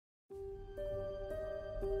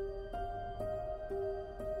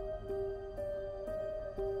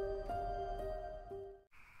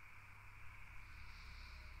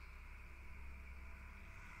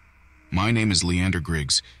My name is Leander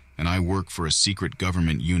Griggs, and I work for a secret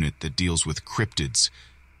government unit that deals with cryptids,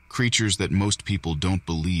 creatures that most people don't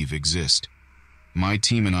believe exist. My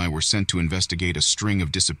team and I were sent to investigate a string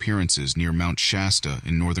of disappearances near Mount Shasta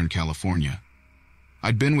in Northern California.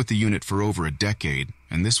 I'd been with the unit for over a decade,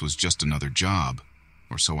 and this was just another job,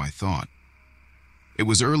 or so I thought. It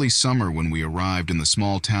was early summer when we arrived in the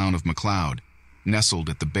small town of McLeod,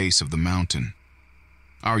 nestled at the base of the mountain.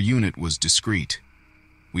 Our unit was discreet.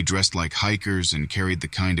 We dressed like hikers and carried the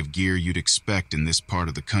kind of gear you'd expect in this part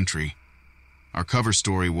of the country. Our cover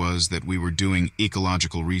story was that we were doing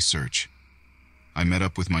ecological research. I met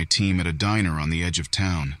up with my team at a diner on the edge of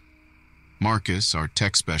town. Marcus, our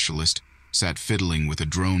tech specialist, sat fiddling with a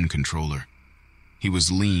drone controller. He was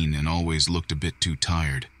lean and always looked a bit too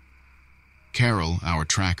tired. Carol, our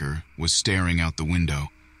tracker, was staring out the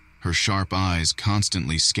window, her sharp eyes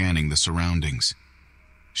constantly scanning the surroundings.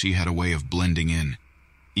 She had a way of blending in,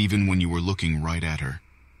 even when you were looking right at her.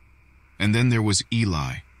 And then there was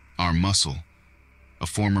Eli, our muscle, a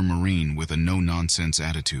former Marine with a no-nonsense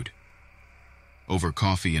attitude. Over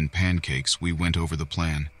coffee and pancakes, we went over the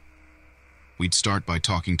plan. We'd start by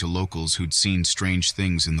talking to locals who'd seen strange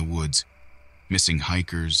things in the woods, missing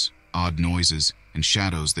hikers, odd noises, and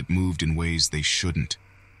shadows that moved in ways they shouldn't.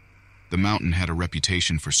 The mountain had a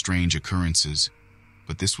reputation for strange occurrences,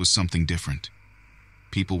 but this was something different.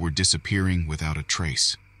 People were disappearing without a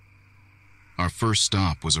trace. Our first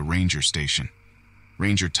stop was a ranger station.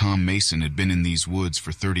 Ranger Tom Mason had been in these woods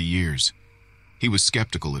for 30 years. He was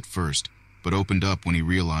skeptical at first, but opened up when he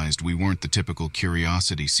realized we weren't the typical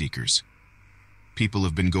curiosity seekers. People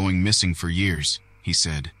have been going missing for years, he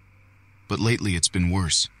said. But lately it's been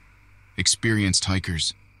worse. Experienced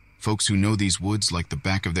hikers, folks who know these woods like the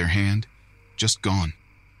back of their hand, just gone.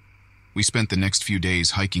 We spent the next few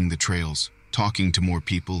days hiking the trails, talking to more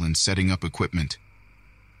people and setting up equipment.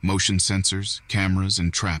 Motion sensors, cameras,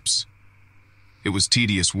 and traps. It was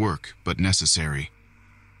tedious work, but necessary.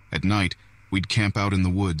 At night, we'd camp out in the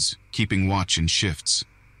woods, keeping watch in shifts.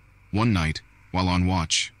 One night, while on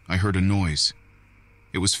watch, I heard a noise.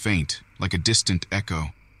 It was faint, like a distant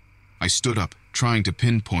echo. I stood up, trying to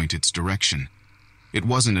pinpoint its direction. It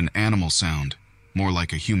wasn't an animal sound, more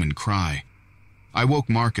like a human cry. I woke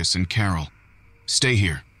Marcus and Carol. "Stay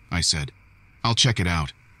here," I said. "I'll check it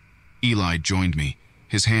out." Eli joined me,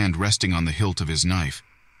 his hand resting on the hilt of his knife.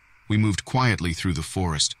 We moved quietly through the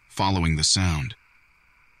forest, following the sound.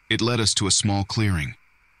 It led us to a small clearing.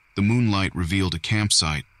 The moonlight revealed a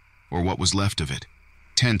campsite, or what was left of it.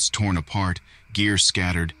 Tents torn apart, gear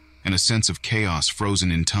scattered, and a sense of chaos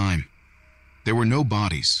frozen in time. There were no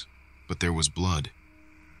bodies, but there was blood.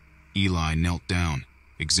 Eli knelt down,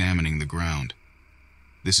 examining the ground.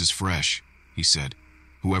 "This is fresh," he said.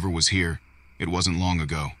 "Whoever was here, it wasn't long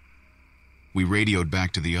ago." We radioed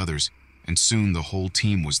back to the others, and soon the whole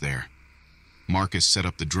team was there. Marcus set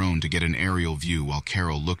up the drone to get an aerial view while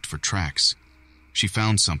Carol looked for tracks. She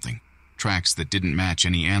found something, tracks that didn't match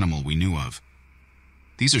any animal we knew of.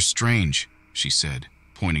 "These are strange," she said,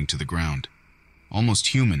 pointing to the ground. "Almost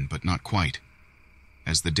human, but not quite."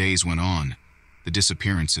 As the days went on, the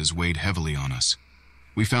disappearances weighed heavily on us.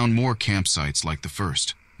 We found more campsites like the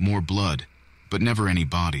first, more blood, but never any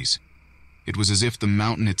bodies. It was as if the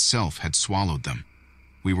mountain itself had swallowed them.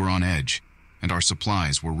 We were on edge, and our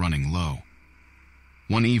supplies were running low.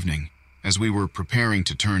 One evening, as we were preparing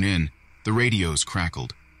to turn in, the radios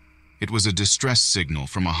crackled. It was a distress signal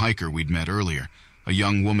from a hiker we'd met earlier, a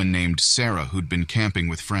young woman named Sarah who'd been camping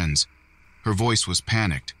with friends. Her voice was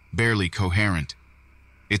panicked, barely coherent.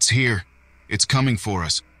 "It's here. It's coming for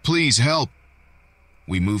us. Please help."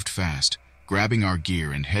 We moved fast, grabbing our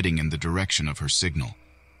gear and heading in the direction of her signal.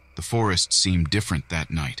 The forest seemed different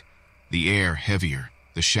that night, the air heavier,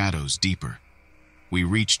 the shadows deeper. We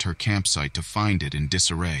reached her campsite to find it in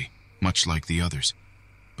disarray, much like the others.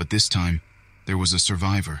 But this time, there was a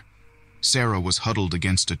survivor. Sarah was huddled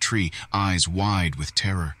against a tree, eyes wide with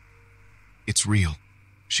terror. "It's real,"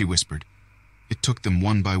 she whispered. "It took them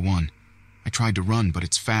one by one. I tried to run, but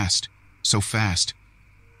it's fast, so fast."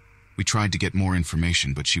 We tried to get more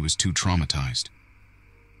information, but she was too traumatized.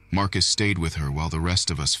 Marcus stayed with her while the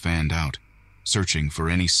rest of us fanned out, searching for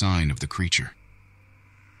any sign of the creature.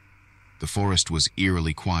 The forest was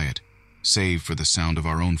eerily quiet, save for the sound of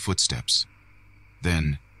our own footsteps.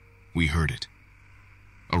 Then, we heard it.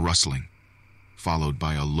 A rustling, followed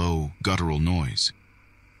by a low, guttural noise.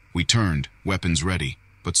 We turned, weapons ready,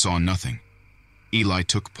 but saw nothing. Eli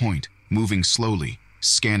took point, moving slowly,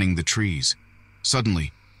 scanning the trees.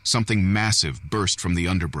 Suddenly, something massive burst from the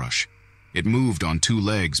underbrush. It moved on two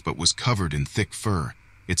legs but was covered in thick fur,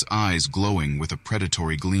 its eyes glowing with a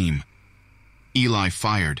predatory gleam. Eli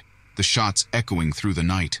fired, the shots echoing through the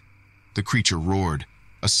night. The creature roared,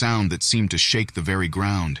 a sound that seemed to shake the very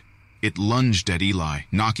ground. It lunged at Eli,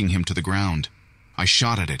 knocking him to the ground. I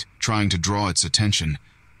shot at it, trying to draw its attention.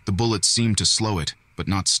 The bullets seemed to slow it, but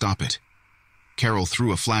not stop it. Carol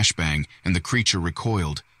threw a flashbang, and the creature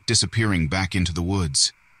recoiled, disappearing back into the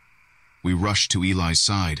woods. We rushed to Eli's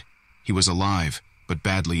side. He was alive, but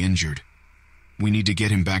badly injured. "We need to get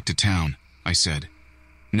him back to town," I said.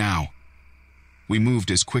 "Now." We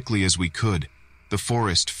moved as quickly as we could, the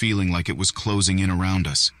forest feeling like it was closing in around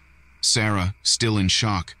us. Sarah, still in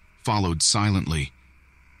shock, followed silently.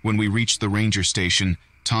 When we reached the ranger station,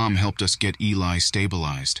 Tom helped us get Eli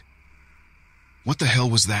stabilized. "What the hell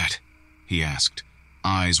was that?" he asked,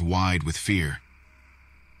 eyes wide with fear.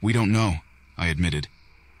 "We don't know," I admitted,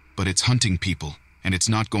 "but it's hunting people, and it's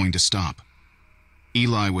not going to stop."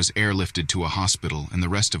 Eli was airlifted to a hospital, and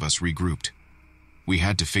the rest of us regrouped. We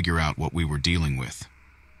had to figure out what we were dealing with.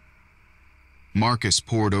 Marcus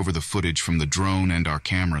pored over the footage from the drone and our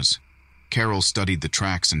cameras. Carol studied the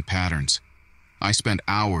tracks and patterns. I spent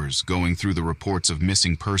hours going through the reports of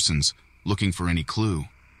missing persons, looking for any clue.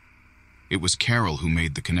 It was Carol who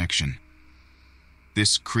made the connection.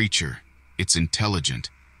 This creature, it's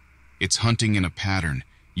intelligent. It's hunting in a pattern,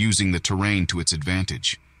 using the terrain to its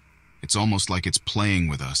advantage. It's almost like it's playing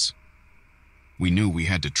with us. We knew we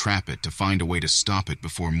had to trap it to find a way to stop it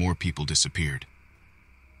before more people disappeared.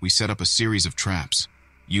 We set up a series of traps,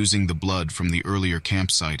 using the blood from the earlier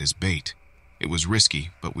campsite as bait. It was risky,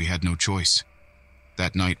 but we had no choice.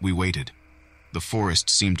 That night we waited. The forest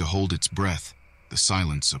seemed to hold its breath, the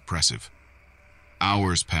silence oppressive.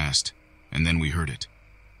 Hours passed, and then we heard it.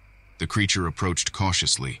 The creature approached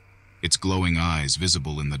cautiously, its glowing eyes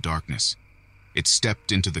visible in the darkness. It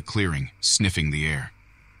stepped into the clearing, sniffing the air.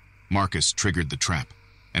 Marcus triggered the trap,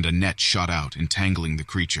 and a net shot out, entangling the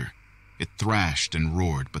creature. It thrashed and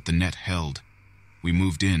roared, but the net held. We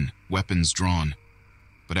moved in, weapons drawn.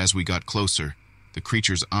 But as we got closer, the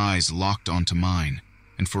creature's eyes locked onto mine,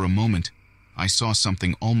 and for a moment, I saw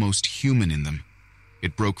something almost human in them.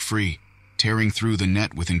 It broke free, tearing through the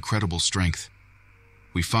net with incredible strength.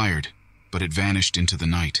 We fired, but it vanished into the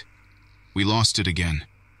night. We lost it again.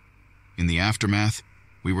 In the aftermath,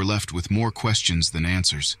 we were left with more questions than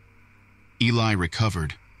answers. Eli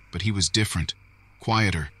recovered, but he was different,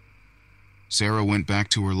 quieter. Sarah went back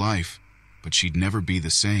to her life, but she'd never be the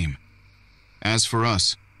same. As for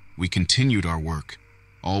us, we continued our work,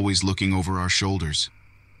 always looking over our shoulders.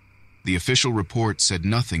 The official report said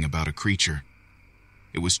nothing about a creature.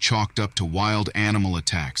 It was chalked up to wild animal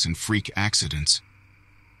attacks and freak accidents.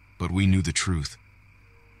 But we knew the truth.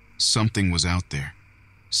 Something was out there,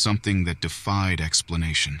 something that defied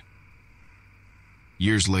explanation.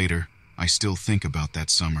 Years later, I still think about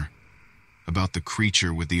that summer, about the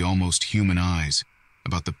creature with the almost human eyes,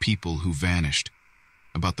 about the people who vanished,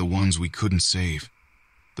 about the ones we couldn't save.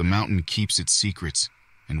 The mountain keeps its secrets,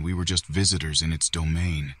 and we were just visitors in its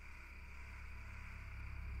domain.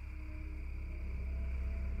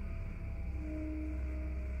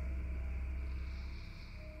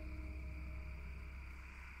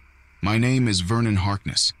 My name is Vernon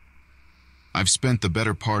Harkness. I've spent the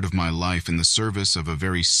better part of my life in the service of a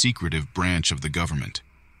very secretive branch of the government,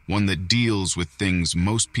 one that deals with things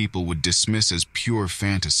most people would dismiss as pure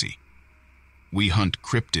fantasy. We hunt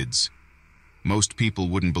cryptids. Most people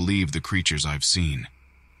wouldn't believe the creatures I've seen,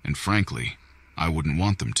 and frankly, I wouldn't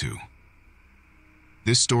want them to.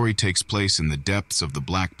 This story takes place in the depths of the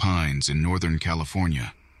Black Pines in Northern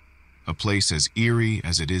California, a place as eerie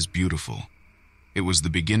as it is beautiful. It was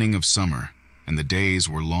the beginning of summer, and the days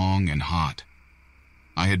were long and hot.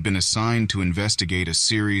 I had been assigned to investigate a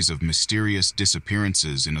series of mysterious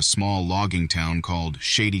disappearances in a small logging town called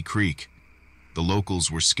Shady Creek. The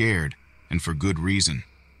locals were scared, and for good reason.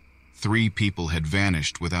 3 people had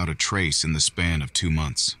vanished without a trace in the span of 2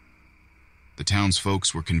 months. The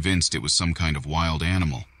townsfolk were convinced it was some kind of wild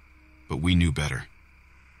animal, but we knew better.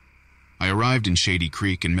 I arrived in Shady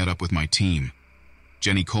Creek and met up with my team,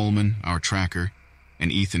 Jenny Coleman, our tracker,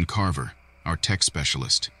 and Ethan Carver, our tech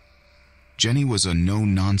specialist. Jenny was a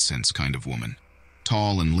no-nonsense kind of woman,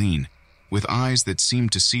 tall and lean, with eyes that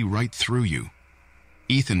seemed to see right through you.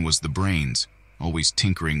 Ethan was the brains, always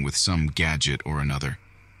tinkering with some gadget or another,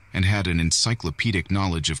 and had an encyclopedic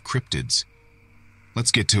knowledge of cryptids.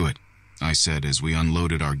 "Let's get to it," I said as we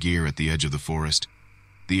unloaded our gear at the edge of the forest.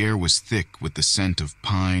 The air was thick with the scent of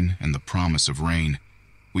pine and the promise of rain.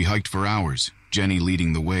 We hiked for hours, Jenny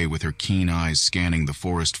leading the way with her keen eyes scanning the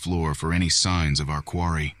forest floor for any signs of our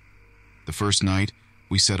quarry. The first night,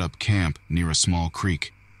 we set up camp near a small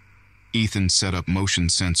creek. Ethan set up motion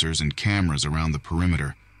sensors and cameras around the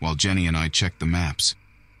perimeter, while Jenny and I checked the maps.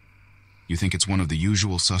 You think it's one of the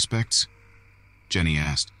usual suspects? Jenny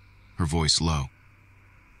asked, her voice low.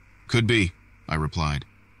 Could be, I replied,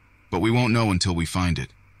 but we won't know until we find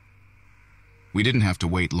it. We didn't have to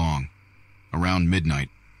wait long. Around midnight,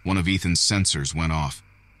 one of Ethan's sensors went off.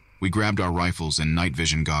 We grabbed our rifles and night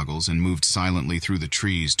vision goggles and moved silently through the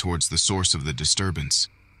trees towards the source of the disturbance.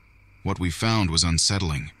 What we found was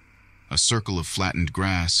unsettling. A circle of flattened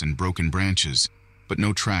grass and broken branches, but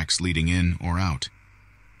no tracks leading in or out.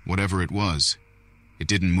 Whatever it was, it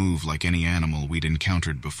didn't move like any animal we'd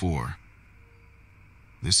encountered before.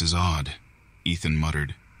 This is odd, Ethan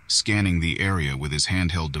muttered, scanning the area with his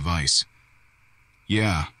handheld device.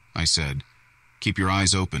 Yeah, I said. Keep your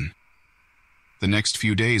eyes open. The next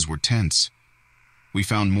few days were tense. We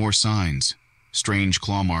found more signs, strange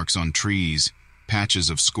claw marks on trees, patches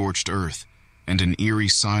of scorched earth, and an eerie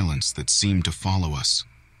silence that seemed to follow us.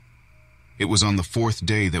 It was on the fourth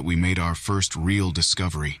day that we made our first real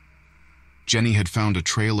discovery. Jenny had found a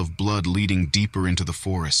trail of blood leading deeper into the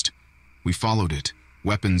forest. We followed it,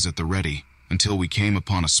 weapons at the ready, until we came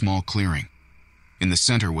upon a small clearing. In the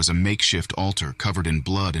center was a makeshift altar covered in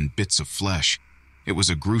blood and bits of flesh. It was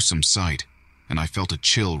a gruesome sight, and I felt a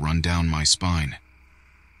chill run down my spine.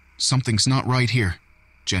 Something's not right here,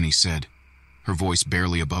 Jenny said, her voice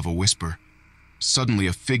barely above a whisper. Suddenly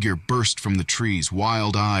a figure burst from the trees,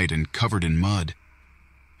 wild-eyed and covered in mud.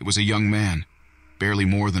 It was a young man, barely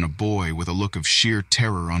more than a boy, with a look of sheer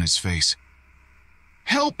terror on his face.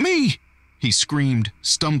 "Help me!" he screamed,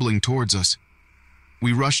 stumbling towards us.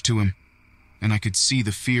 We rushed to him, and I could see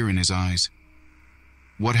the fear in his eyes.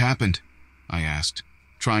 "What happened?" I asked,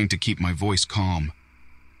 trying to keep my voice calm.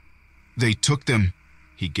 "They took them,"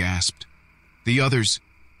 he gasped. "The others.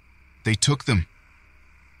 They took them."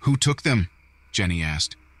 "Who took them?" Jenny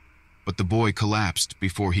asked, but the boy collapsed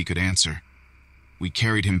before he could answer. We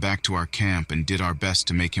carried him back to our camp and did our best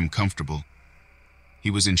to make him comfortable. He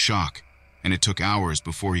was in shock, and it took hours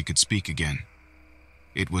before he could speak again.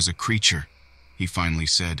 "It was a creature," he finally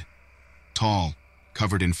said. "Tall,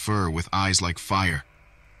 covered in fur, with eyes like fire.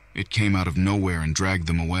 It came out of nowhere and dragged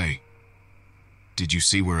them away." "Did you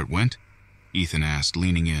see where it went?" Ethan asked,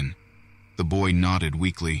 leaning in. The boy nodded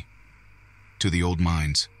weakly. "To the old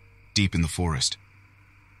mines, deep in the forest."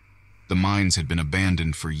 The mines had been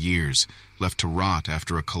abandoned for years, left to rot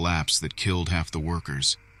after a collapse that killed half the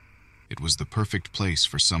workers. It was the perfect place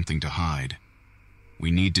for something to hide. "We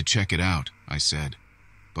need to check it out," I said,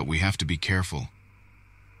 "but we have to be careful."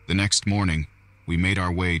 The next morning, we made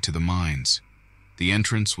our way to the mines. The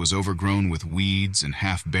entrance was overgrown with weeds and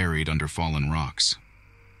half buried under fallen rocks.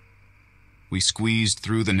 We squeezed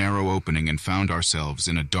through the narrow opening and found ourselves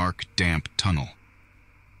in a dark, damp tunnel.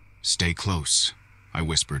 "Stay close," I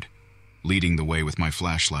whispered, leading the way with my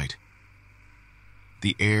flashlight.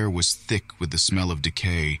 The air was thick with the smell of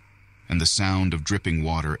decay, and the sound of dripping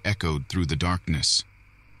water echoed through the darkness.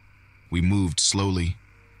 We moved slowly,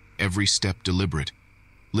 every step deliberate,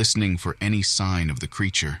 listening for any sign of the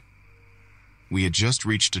creature. We had just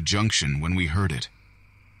reached a junction when we heard it,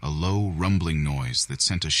 a low rumbling noise that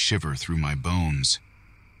sent a shiver through my bones.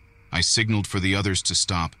 I signaled for the others to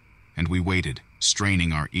stop, and we waited,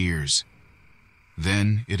 straining our ears.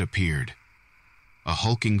 Then it appeared. A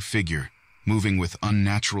hulking figure, moving with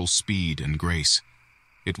unnatural speed and grace.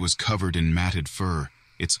 It was covered in matted fur,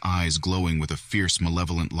 its eyes glowing with a fierce,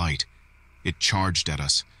 malevolent light. It charged at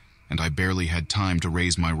us, and I barely had time to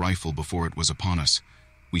raise my rifle before it was upon us.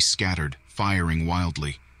 We scattered, firing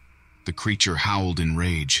wildly. The creature howled in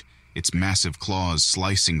rage, its massive claws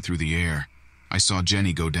slicing through the air. I saw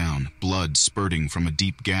Jenny go down, blood spurting from a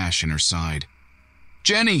deep gash in her side.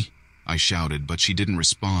 "Jenny!" I shouted, but she didn't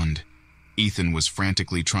respond. Ethan was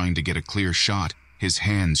frantically trying to get a clear shot, his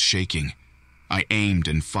hands shaking. I aimed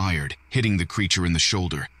and fired, hitting the creature in the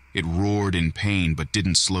shoulder. It roared in pain but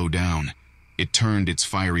didn't slow down. It turned its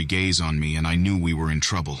fiery gaze on me, and I knew we were in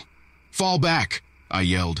trouble. "Fall back!" I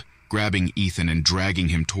yelled, grabbing Ethan and dragging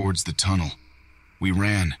him towards the tunnel. We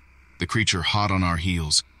ran, the creature hot on our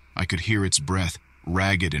heels. I could hear its breath,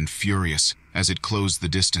 ragged and furious, as it closed the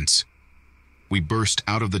distance. We burst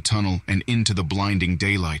out of the tunnel and into the blinding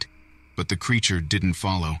daylight, but the creature didn't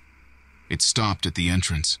follow. It stopped at the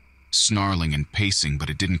entrance, snarling and pacing, but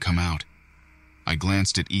it didn't come out. I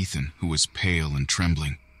glanced at Ethan, who was pale and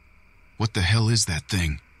trembling. "What the hell is that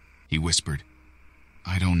thing?" he whispered.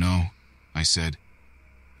 "I don't know," I said,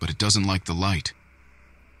 "but it doesn't like the light."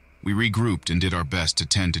 We regrouped and did our best to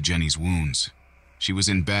tend to Jenny's wounds. She was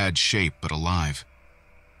in bad shape but alive.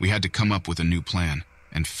 We had to come up with a new plan,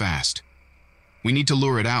 and fast. "We need to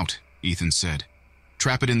lure it out," Ethan said.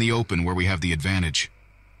 "Trap it in the open where we have the advantage."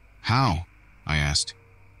 "How?" I asked.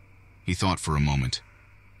 He thought for a moment.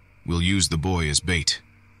 We'll use the boy as bait."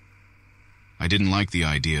 I didn't like the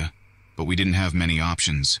idea, but we didn't have many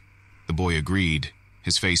options. The boy agreed,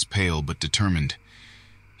 his face pale but determined.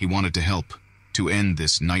 He wanted to help, to end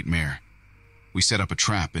this nightmare. We set up a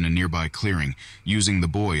trap in a nearby clearing, using the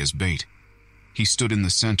boy as bait. He stood in the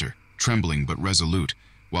center, trembling but resolute,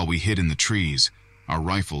 while we hid in the trees, our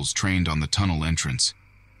rifles trained on the tunnel entrance.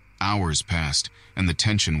 Hours passed, and the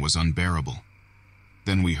tension was unbearable.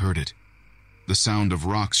 Then we heard it. The sound of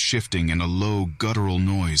rocks shifting and a low, guttural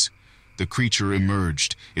noise. The creature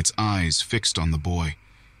emerged, its eyes fixed on the boy.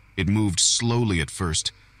 It moved slowly at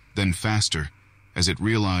first, then faster, as it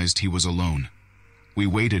realized he was alone. We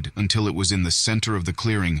waited until it was in the center of the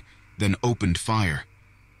clearing, then opened fire.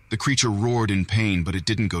 The creature roared in pain, but it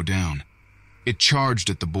didn't go down. It charged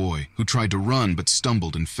at the boy, who tried to run but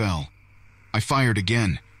stumbled and fell. I fired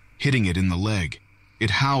again, hitting it in the leg.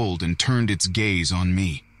 It howled and turned its gaze on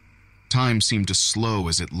me. Time seemed to slow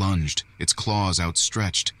as it lunged, its claws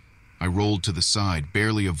outstretched. I rolled to the side,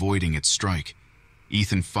 barely avoiding its strike.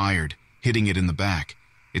 Ethan fired, hitting it in the back.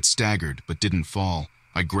 It staggered but didn't fall.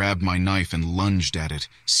 I grabbed my knife and lunged at it,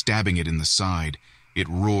 stabbing it in the side. It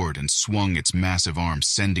roared and swung its massive arm,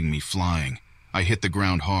 sending me flying. I hit the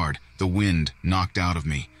ground hard, the wind knocked out of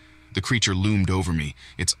me. The creature loomed over me,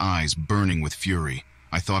 its eyes burning with fury.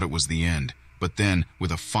 I thought it was the end, but then,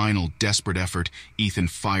 with a final desperate effort, Ethan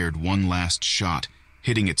fired one last shot,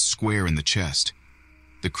 hitting it square in the chest.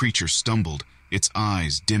 The creature stumbled, its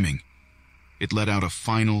eyes dimming. It let out a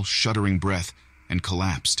final, shuddering breath and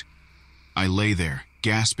collapsed. I lay there,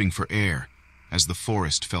 gasping for air, as the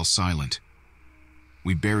forest fell silent.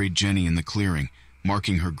 We buried Jenny in the clearing,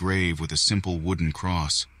 marking her grave with a simple wooden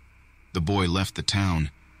cross. The boy left the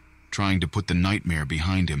town, trying to put the nightmare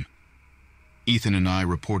behind him. Ethan and I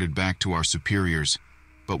reported back to our superiors,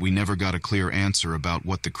 but we never got a clear answer about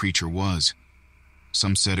what the creature was.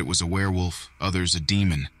 Some said it was a werewolf, others a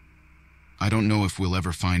demon. I don't know if we'll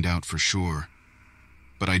ever find out for sure.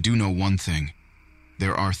 But I do know one thing.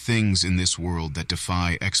 There are things in this world that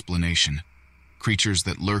defy explanation. Creatures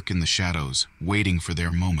that lurk in the shadows, waiting for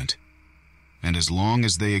their moment. And as long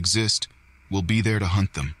as they exist, we'll be there to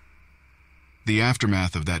hunt them. The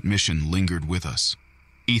aftermath of that mission lingered with us.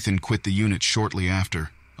 Ethan quit the unit shortly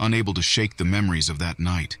after, unable to shake the memories of that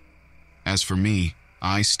night. As for me,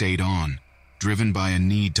 I stayed on, driven by a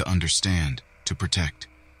need to understand, to protect.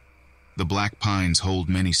 The Black Pines hold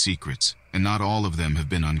many secrets, and not all of them have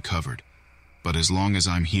been uncovered. But as long as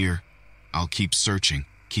I'm here, I'll keep searching,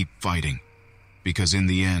 keep fighting. Because in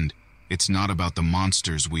the end, it's not about the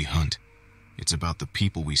monsters we hunt. It's about the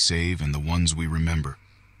people we save and the ones we remember.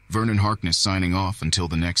 Vernon Harkness signing off until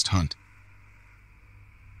the next hunt.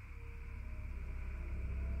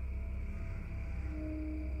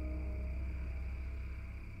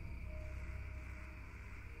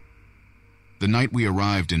 The night we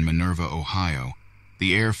arrived in Minerva, Ohio,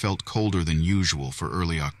 the air felt colder than usual for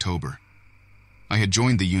early October. I had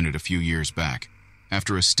joined the unit a few years back,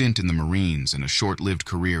 after a stint in the Marines and a short-lived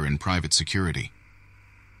career in private security.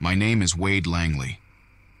 My name is Wade Langley.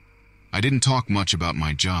 I didn't talk much about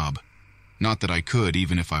my job, not that I could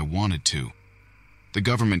even if I wanted to. The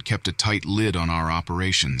government kept a tight lid on our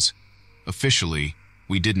operations. Officially,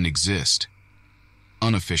 we didn't exist.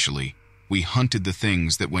 Unofficially, we hunted the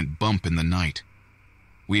things that went bump in the night.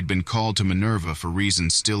 We had been called to Minerva for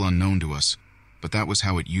reasons still unknown to us, but that was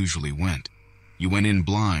how it usually went. You went in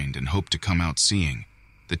blind and hoped to come out seeing.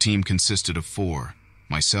 The team consisted of 4,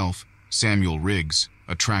 myself, Samuel Riggs,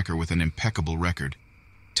 a tracker with an impeccable record,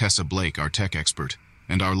 Tessa Blake, our tech expert,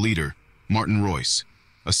 and our leader, Martin Royce,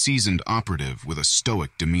 a seasoned operative with a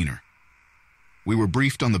stoic demeanor. We were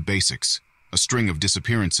briefed on the basics, a string of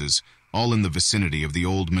disappearances, all in the vicinity of the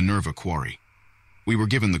old Minerva quarry. We were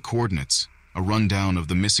given the coordinates, a rundown of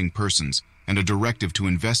the missing persons, and a directive to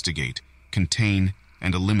investigate, contain,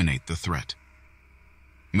 and eliminate the threat.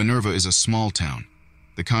 Minerva is a small town,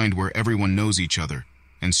 the kind where everyone knows each other,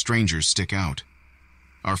 and strangers stick out.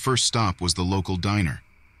 Our first stop was the local diner.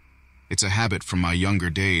 It's a habit from my younger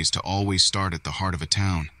days to always start at the heart of a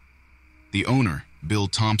town. The owner, Bill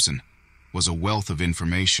Thompson, was a wealth of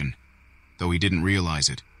information, though he didn't realize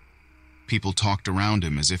it. People talked around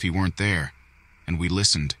him as if he weren't there, and we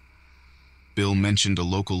listened. Bill mentioned a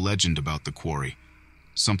local legend about the quarry,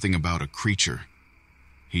 something about a creature.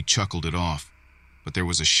 He chuckled it off, but there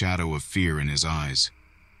was a shadow of fear in his eyes.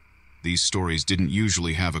 These stories didn't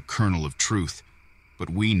usually have a kernel of truth, but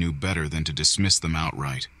we knew better than to dismiss them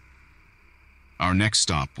outright. Our next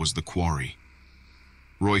stop was the quarry.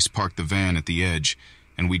 Royce parked the van at the edge,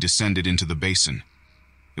 and we descended into the basin.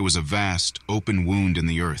 It was a vast, open wound in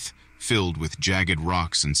the earth, filled with jagged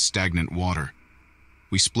rocks and stagnant water.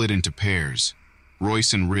 We split into pairs.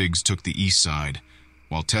 Royce and Riggs took the east side,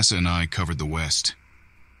 while Tessa and I covered the west.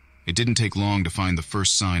 It didn't take long to find the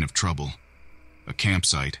first sign of trouble. A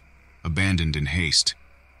campsite, abandoned in haste.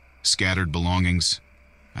 Scattered belongings,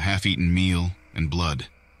 a half-eaten meal, and blood.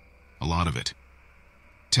 A lot of it.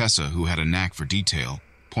 Tessa, who had a knack for detail,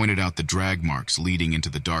 pointed out the drag marks leading into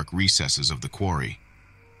the dark recesses of the quarry.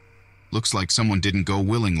 "Looks like someone didn't go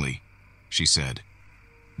willingly," she said.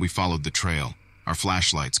 We followed the trail, our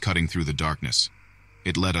flashlights cutting through the darkness.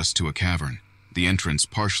 It led us to a cavern, the entrance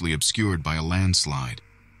partially obscured by a landslide.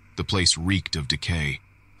 The place reeked of decay,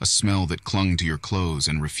 a smell that clung to your clothes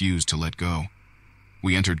and refused to let go.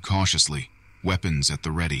 We entered cautiously, weapons at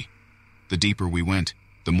the ready. The deeper we went,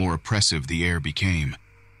 the more oppressive the air became.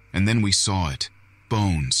 And then we saw it.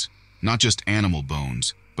 Bones. Not just animal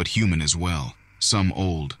bones, but human as well. Some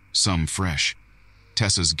old, some fresh.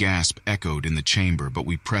 Tessa's gasp echoed in the chamber, but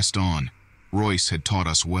we pressed on. Royce had taught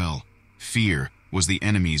us well. Fear was the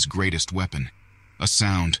enemy's greatest weapon. A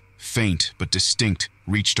sound, faint but distinct,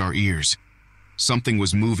 reached our ears. Something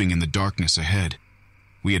was moving in the darkness ahead.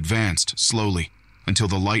 We advanced slowly until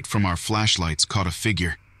the light from our flashlights caught a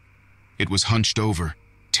figure. It was hunched over,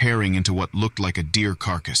 tearing into what looked like a deer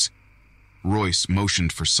carcass. Royce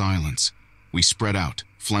motioned for silence. We spread out,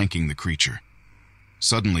 flanking the creature.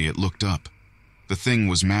 Suddenly it looked up. The thing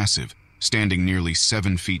was massive, standing nearly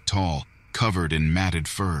 7 feet tall, covered in matted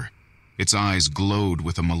fur. Its eyes glowed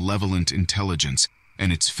with a malevolent intelligence,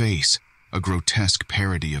 and its face, a grotesque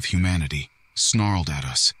parody of humanity, snarled at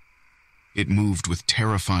us. It moved with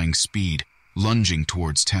terrifying speed, lunging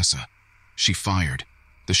towards Tessa. She fired,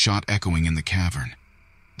 the shot echoing in the cavern.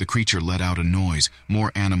 The creature let out a noise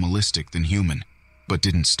more animalistic than human, but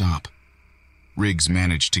didn't stop. Riggs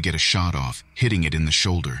managed to get a shot off, hitting it in the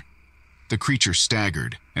shoulder. The creature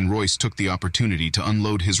staggered, and Royce took the opportunity to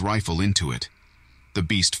unload his rifle into it. The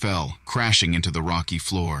beast fell, crashing into the rocky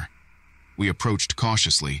floor. We approached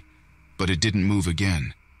cautiously, but it didn't move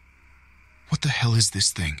again. "What the hell is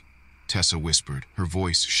this thing?" Tessa whispered, her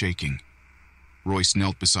voice shaking. Royce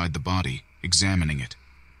knelt beside the body, examining it.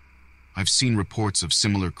 "I've seen reports of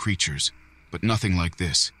similar creatures, but nothing like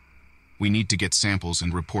this. We need to get samples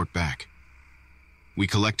and report back." We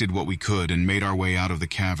collected what we could and made our way out of the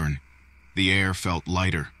cavern. The air felt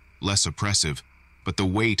lighter, less oppressive, but the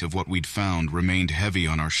weight of what we'd found remained heavy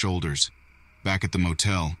on our shoulders. Back at the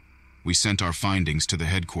motel, we sent our findings to the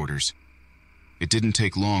headquarters. It didn't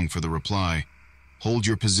take long for the reply, "Hold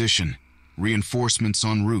your position, reinforcements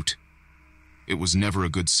en route." It was never a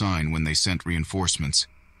good sign when they sent reinforcements.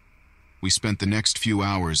 We spent the next few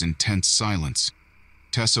hours in tense silence.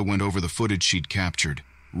 Tessa went over the footage she'd captured.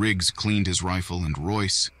 Riggs cleaned his rifle, and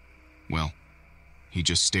Royce, well, he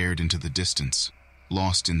just stared into the distance,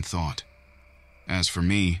 lost in thought. As for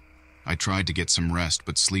me, I tried to get some rest,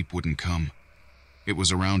 but sleep wouldn't come. It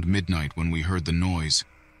was around midnight when we heard the noise,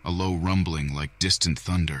 a low rumbling like distant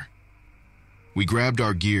thunder. We grabbed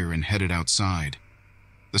our gear and headed outside.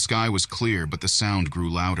 The sky was clear, but the sound grew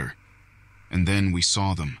louder. And then we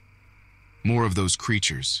saw them. More of those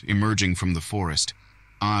creatures, emerging from the forest,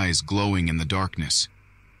 eyes glowing in the darkness.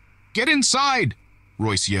 "Get inside!"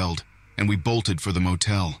 Royce yelled, and we bolted for the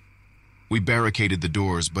motel. We barricaded the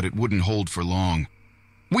doors, but it wouldn't hold for long.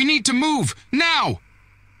 "We need to move, now!"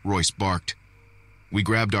 Royce barked. We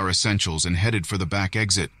grabbed our essentials and headed for the back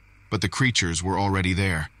exit, but the creatures were already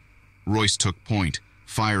there. Royce took point,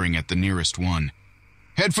 firing at the nearest one.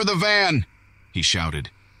 "Head for the van!" he shouted.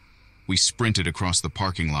 We sprinted across the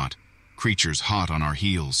parking lot, creatures hot on our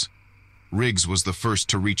heels. Riggs was the first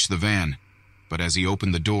to reach the van, but as he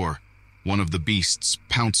opened the door, one of the beasts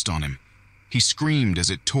pounced on him. He screamed as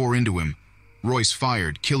it tore into him. Royce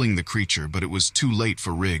fired, killing the creature, but it was too late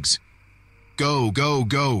for Riggs. "Go, go,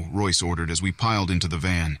 go," Royce ordered as we piled into the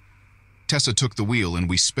van. Tessa took the wheel and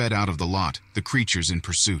we sped out of the lot, the creatures in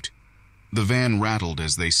pursuit. The van rattled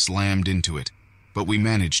as they slammed into it, but we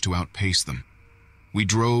managed to outpace them. We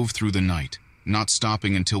drove through the night, not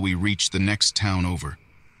stopping until we reached the next town over.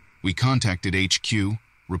 We contacted HQ,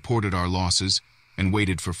 reported our losses, and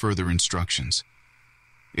waited for further instructions.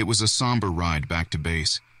 It was a somber ride back to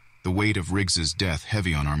base, the weight of Riggs's death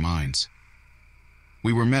heavy on our minds.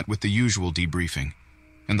 We were met with the usual debriefing,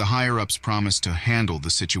 and the higher-ups promised to handle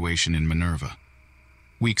the situation in Minerva.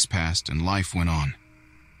 Weeks passed and life went on.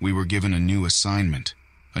 We were given a new assignment,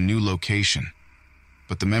 a new location,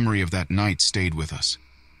 but the memory of that night stayed with us.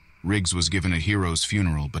 Riggs was given a hero's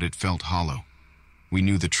funeral, but it felt hollow. We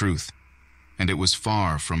knew the truth, and it was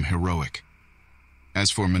far from heroic.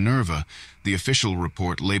 As for Minerva, the official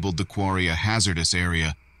report labeled the quarry a hazardous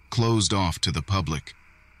area, closed off to the public.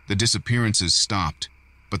 The disappearances stopped,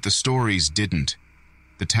 but the stories didn't.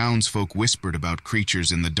 The townsfolk whispered about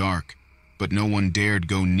creatures in the dark, but no one dared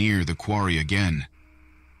go near the quarry again.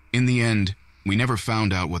 In the end, we never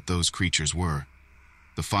found out what those creatures were.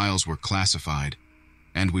 The files were classified,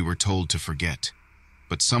 and we were told to forget.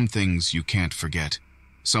 But some things you can't forget.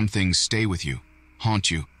 Some things stay with you,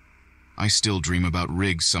 haunt you. I still dream about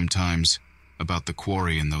Riggs sometimes, about the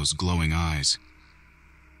quarry and those glowing eyes.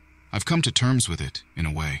 I've come to terms with it, in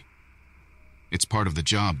a way. It's part of the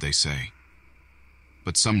job, they say.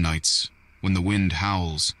 But some nights, when the wind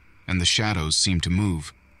howls and the shadows seem to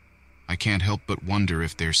move, I can't help but wonder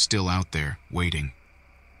if they're still out there, waiting.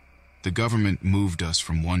 The government moved us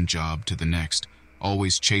from one job to the next,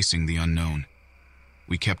 always chasing the unknown.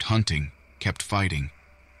 We kept hunting, kept fighting.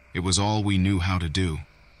 It was all we knew how to do.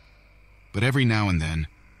 But every now and then,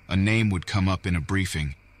 a name would come up in a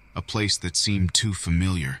briefing, a place that seemed too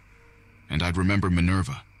familiar, and I'd remember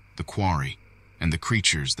Minerva, the quarry, and the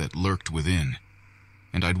creatures that lurked within,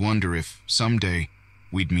 and I'd wonder if, someday,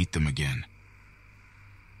 we'd meet them again.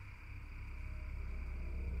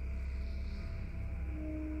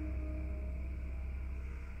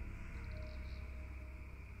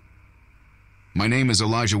 My name is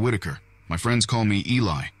Elijah Whitaker. My friends call me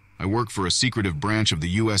Eli. I work for a secretive branch of the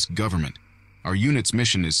U.S. government. Our unit's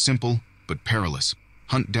mission is simple, but perilous.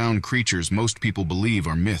 Hunt down creatures most people believe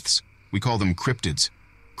are myths. We call them cryptids.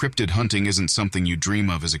 Cryptid hunting isn't something you dream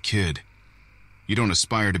of as a kid. You don't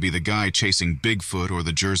aspire to be the guy chasing Bigfoot or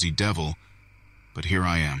the Jersey Devil, but here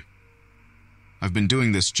I am. I've been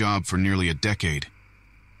doing this job for nearly a decade.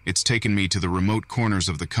 It's taken me to the remote corners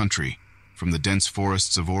of the country, from the dense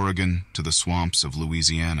forests of Oregon to the swamps of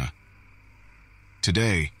Louisiana.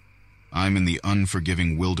 Today, I'm in the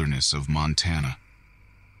unforgiving wilderness of Montana.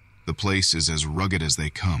 The place is as rugged as they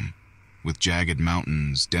come, with jagged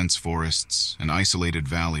mountains, dense forests, and isolated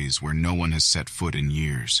valleys where no one has set foot in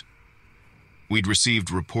years. We'd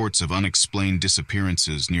received reports of unexplained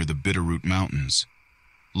disappearances near the Bitterroot Mountains.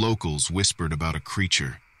 Locals whispered about a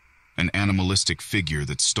creature, an animalistic figure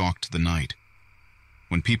that stalked the night.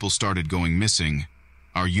 When people started going missing,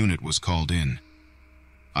 our unit was called in.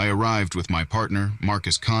 I arrived with my partner,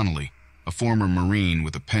 Marcus Connolly, a former Marine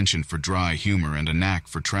with a penchant for dry humor and a knack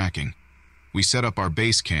for tracking. We set up our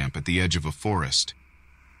base camp at the edge of a forest.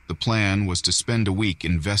 The plan was to spend a week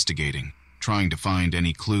investigating, trying to find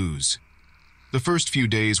any clues. The first few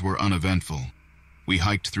days were uneventful. We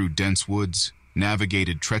hiked through dense woods,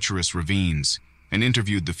 navigated treacherous ravines, and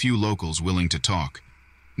interviewed the few locals willing to talk.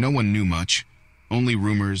 No one knew much, only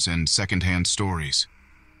rumors and second-hand stories.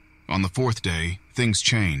 On the fourth day, things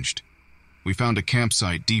changed. We found a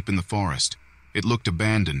campsite deep in the forest. It looked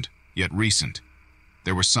abandoned, yet recent.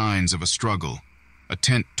 There were signs of a struggle, a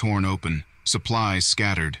tent torn open, supplies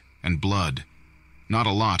scattered, and blood. Not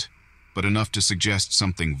a lot, but enough to suggest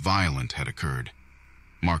something violent had occurred.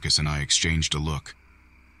 Marcus and I exchanged a look.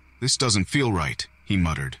 "This doesn't feel right," he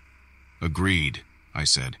muttered. "Agreed," I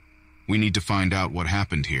said. "We need to find out what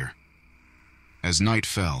happened here." As night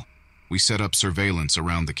fell, we set up surveillance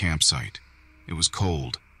around the campsite. It was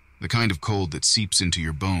cold, the kind of cold that seeps into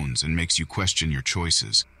your bones and makes you question your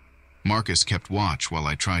choices. Marcus kept watch while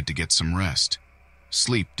I tried to get some rest.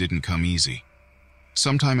 Sleep didn't come easy.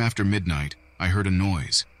 Sometime after midnight, I heard a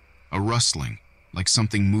noise, a rustling, like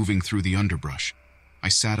something moving through the underbrush. I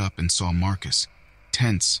sat up and saw Marcus,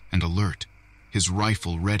 tense and alert, his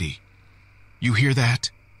rifle ready. "You hear that?"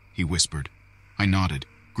 he whispered. I nodded,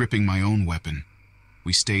 gripping my own weapon.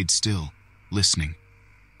 We stayed still, listening.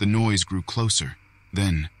 The noise grew closer,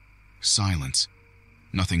 then silence.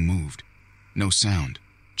 Nothing moved. No sound,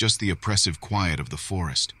 just the oppressive quiet of the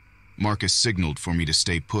forest. Marcus signaled for me to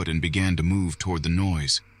stay put and began to move toward the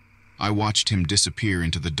noise. I watched him disappear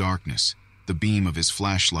into the darkness, the beam of his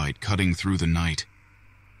flashlight cutting through the night.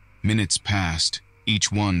 Minutes passed,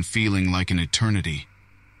 each one feeling like an eternity.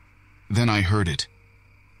 Then I heard it.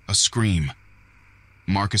 A scream.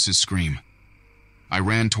 Marcus's scream. I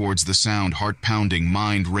ran towards the sound, heart pounding,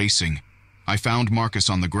 mind racing. I found Marcus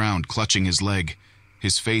on the ground, clutching his leg.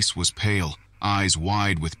 His face was pale, eyes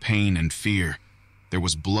wide with pain and fear. There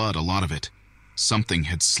was blood, a lot of it. Something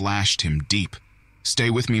had slashed him deep. "Stay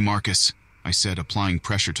with me, Marcus," I said, applying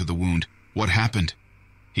pressure to the wound. "What happened?"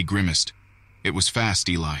 He grimaced. "It was fast,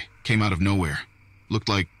 Eli. Came out of nowhere. Looked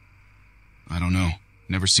like... I don't know.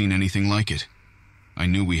 Never seen anything like it. I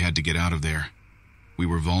knew we had to get out of there. We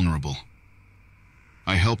were vulnerable."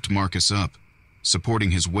 I helped Marcus up,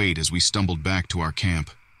 supporting his weight as we stumbled back to our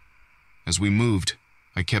camp. As we moved,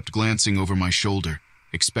 I kept glancing over my shoulder,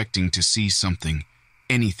 expecting to see something,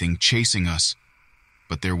 anything chasing us.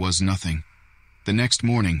 But there was nothing. The next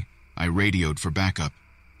morning, I radioed for backup.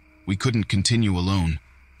 We couldn't continue alone,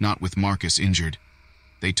 not with Marcus injured.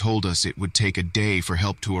 They told us it would take a day for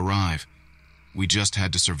help to arrive. We just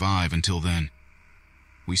had to survive until then.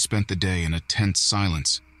 We spent the day in a tense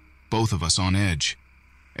silence, both of us on edge.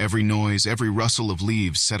 Every noise, every rustle of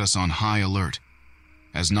leaves set us on high alert.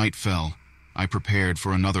 As night fell, I prepared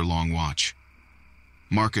for another long watch.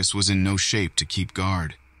 Marcus was in no shape to keep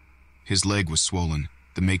guard. His leg was swollen,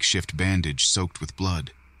 the makeshift bandage soaked with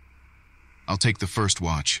blood. "I'll take the first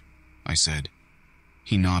watch," I said.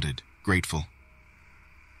 He nodded, grateful.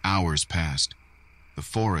 Hours passed. The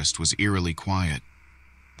forest was eerily quiet.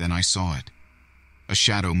 Then I saw it. A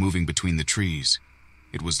shadow moving between the trees.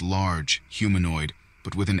 It was large, humanoid,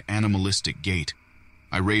 but with an animalistic gait.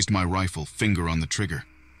 I raised my rifle, finger on the trigger.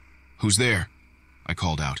 "Who's there?" I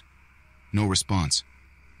called out. No response.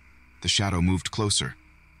 The shadow moved closer.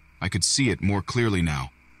 I could see it more clearly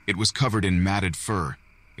now. It was covered in matted fur,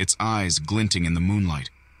 its eyes glinting in the moonlight.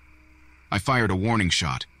 I fired a warning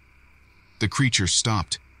shot. The creature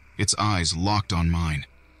stopped, its eyes locked on mine.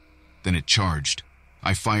 Then it charged.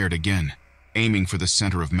 I fired again, aiming for the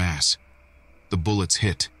center of mass. The bullets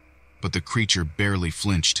hit, but the creature barely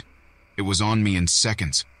flinched. It was on me in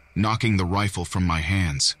seconds, knocking the rifle from my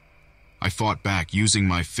hands. I fought back, using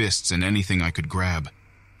my fists and anything I could grab.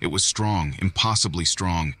 It was strong, impossibly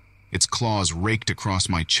strong. Its claws raked across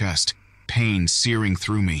my chest, pain searing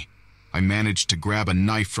through me. I managed to grab a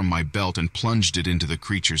knife from my belt and plunged it into the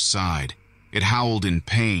creature's side. It howled in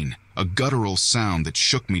pain, a guttural sound that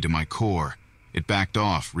shook me to my core. It backed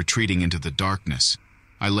off, retreating into the darkness.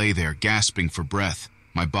 I lay there, gasping for breath,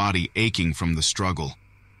 my body aching from the struggle.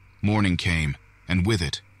 Morning came, and with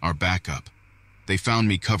it, our backup. They found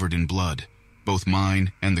me covered in blood, both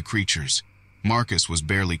mine and the creature's. Marcus was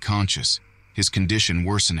barely conscious, his condition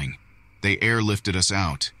worsening. They airlifted us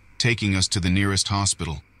out, taking us to the nearest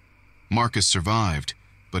hospital. Marcus survived,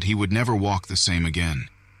 but he would never walk the same again.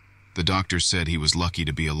 The doctors said he was lucky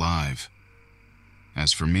to be alive.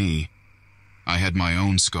 As for me, I had my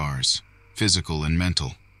own scars, physical and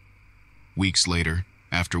mental. Weeks later,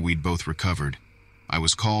 after we'd both recovered, I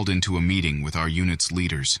was called into a meeting with our unit's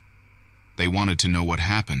leaders. They wanted to know what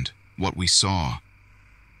happened, what we saw.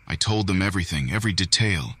 I told them everything, every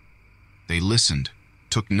detail. They listened,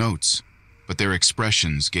 took notes, but their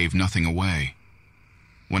expressions gave nothing away.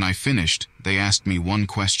 When I finished, they asked me one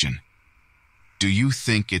question. "Do you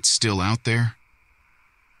think it's still out there?"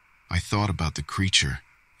 I thought about the creature,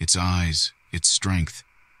 its eyes, its strength.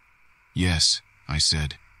 "Yes," I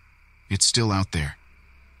said. "It's still out there."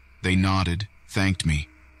 They nodded, thanked me,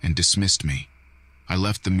 and dismissed me. I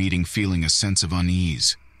left the meeting feeling a sense of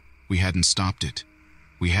unease. We hadn't stopped it.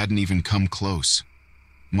 We hadn't even come close.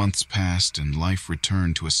 Months passed and life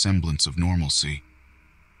returned to a semblance of normalcy.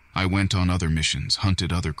 I went on other missions,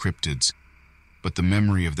 hunted other cryptids, but the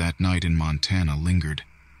memory of that night in Montana lingered.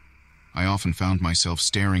 I often found myself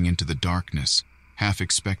staring into the darkness, half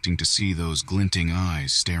expecting to see those glinting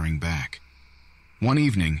eyes staring back. One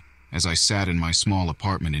evening, as I sat in my small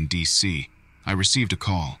apartment in D.C., I received a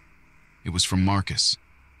call. It was from Marcus.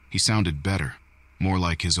 He sounded better, more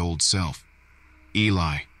like his old self.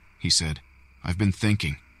 "Eli," he said, "I've been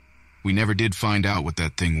thinking. We never did find out what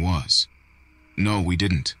that thing was." "No, we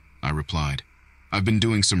didn't," I replied. "I've been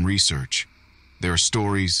doing some research. There are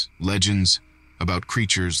stories, legends, about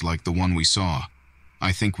creatures like the one we saw.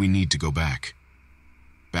 I think we need to go back."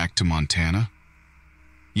 "Back to Montana?"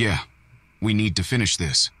 "Yeah, we need to finish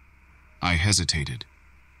this." I hesitated.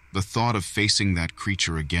 The thought of facing that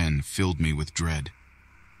creature again filled me with dread.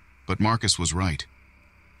 But Marcus was right.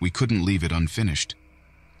 We couldn't leave it unfinished.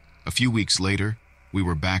 A few weeks later, we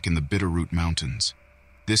were back in the Bitterroot Mountains.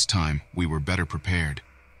 This time, we were better prepared.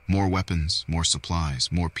 More weapons, more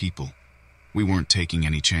supplies, more people. We weren't taking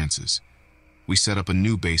any chances. We set up a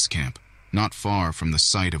new base camp, not far from the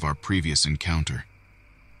site of our previous encounter.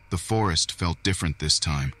 The forest felt different this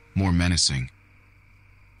time, more menacing.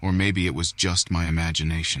 Or maybe it was just my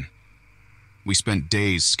imagination. We spent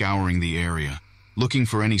days scouring the area, looking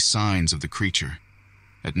for any signs of the creature.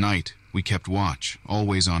 At night, we kept watch,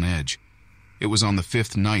 always on edge. It was on the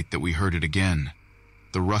 5th night that we heard it again.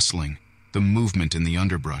 The rustling, the movement in the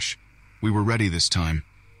underbrush. We were ready this time.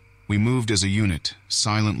 We moved as a unit,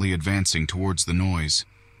 silently advancing towards the noise.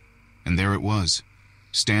 And there it was,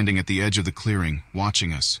 standing at the edge of the clearing,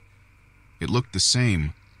 watching us. It looked the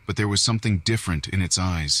same, but there was something different in its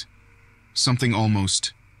eyes. Something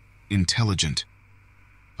almost intelligent.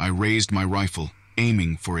 I raised my rifle,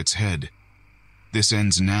 aiming for its head. "This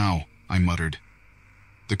ends now," I muttered.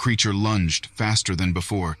 The creature lunged faster than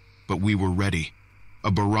before, but we were ready.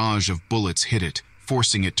 A barrage of bullets hit it,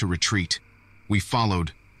 forcing it to retreat. We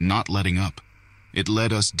followed, not letting up. It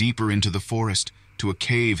led us deeper into the forest, to a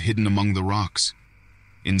cave hidden among the rocks.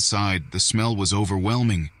 Inside, the smell was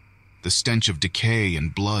overwhelming, the stench of decay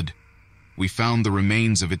and blood. We found the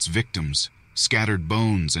remains of its victims, scattered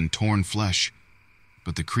bones and torn flesh.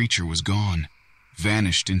 But the creature was gone,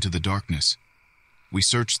 vanished into the darkness. We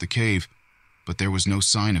searched the cave, but there was no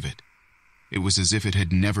sign of it. It was as if it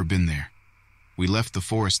had never been there. We left the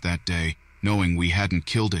forest that day, knowing we hadn't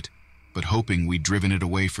killed it, but hoping we'd driven it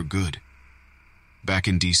away for good. Back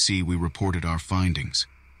in D.C., we reported our findings.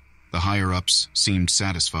 The higher-ups seemed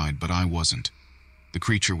satisfied, but I wasn't. The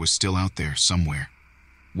creature was still out there somewhere,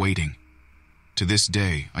 waiting. To this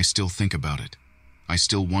day, I still think about it. I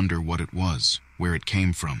still wonder what it was, where it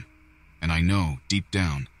came from. And I know, deep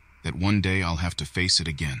down, that one day I'll have to face it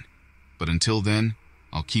again. But until then,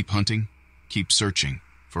 I'll keep hunting, keep searching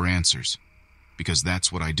for answers. Because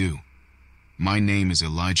that's what I do. My name is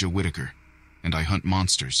Elijah Whitaker, and I hunt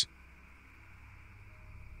monsters.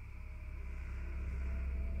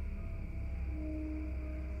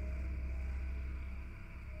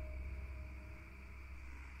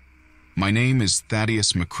 My name is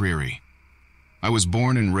Thaddeus McCreary. I was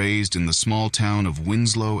born and raised in the small town of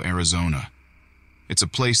Winslow, Arizona. It's a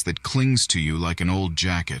place that clings to you like an old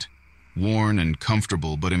jacket, worn and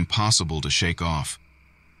comfortable but impossible to shake off.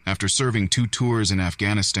 After serving 2 tours in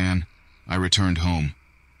Afghanistan, I returned home,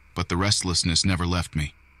 but the restlessness never left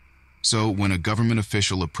me. So when a government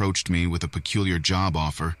official approached me with a peculiar job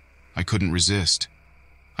offer, I couldn't resist.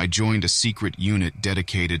 I joined a secret unit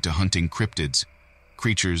dedicated to hunting cryptids,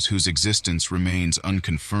 creatures whose existence remains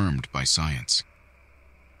unconfirmed by science.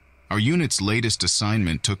 Our unit's latest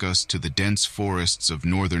assignment took us to the dense forests of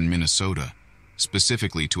northern Minnesota,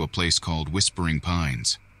 specifically to a place called Whispering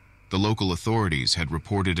Pines. The local authorities had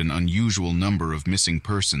reported an unusual number of missing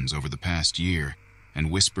persons over the past year, and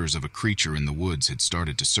whispers of a creature in the woods had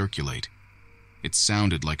started to circulate. It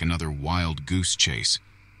sounded like another wild goose chase,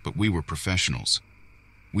 but we were professionals.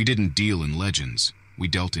 We didn't deal in legends, we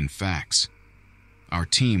dealt in facts. Our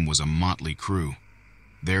team was a motley crew.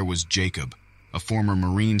 There was Jacob, a former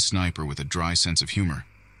Marine sniper with a dry sense of humor.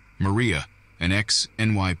 Maria, an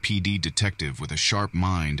ex-NYPD detective with a sharp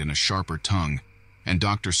mind and a sharper tongue. And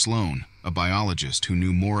Dr. Sloan, a biologist who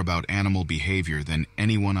knew more about animal behavior than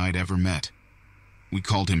anyone I'd ever met. We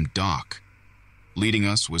called him Doc. Leading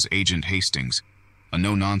us was Agent Hastings, a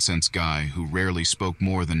no-nonsense guy who rarely spoke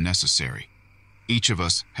more than necessary. Each of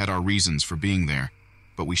us had our reasons for being there,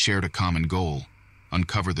 but we shared a common goal: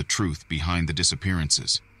 uncover the truth behind the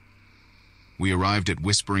disappearances. We arrived at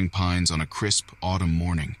Whispering Pines on a crisp autumn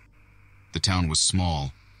morning. The town was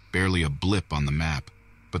small, barely a blip on the map,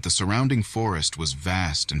 but the surrounding forest was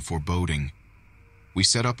vast and foreboding. We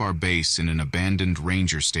set up our base in an abandoned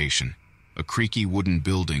ranger station, a creaky wooden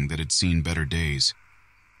building that had seen better days.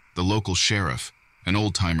 The local sheriff, an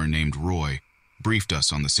old-timer named Roy, briefed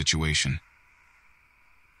us on the situation.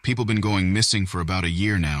 "People been going missing for about a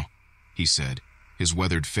year now," he said, his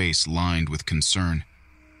weathered face lined with concern.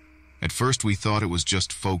 "At first we thought it was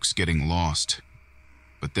just folks getting lost,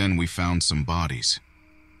 but then we found some bodies,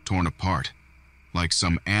 torn apart, like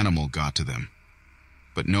some animal got to them.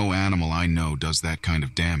 But no animal I know does that kind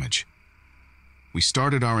of damage." We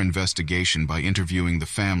started our investigation by interviewing the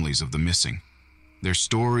families of the missing. Their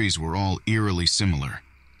stories were all eerily similar.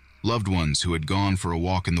 Loved ones who had gone for a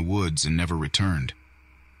walk in the woods and never returned.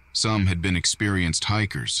 Some had been experienced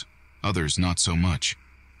hikers, others not so much.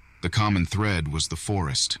 The common thread was the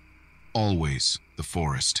forest. Always the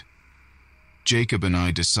forest. Jacob and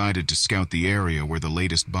I decided to scout the area where the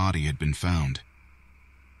latest body had been found.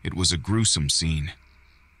 It was a gruesome scene.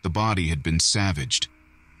 The body had been savaged,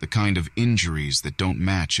 the kind of injuries that don't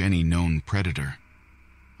match any known predator.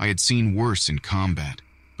 I had seen worse in combat,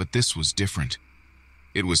 but this was different.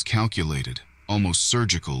 It was calculated, almost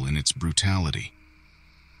surgical in its brutality.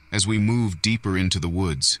 As we moved deeper into the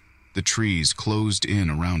woods, the trees closed in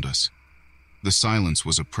around us. The silence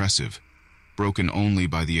was oppressive, broken only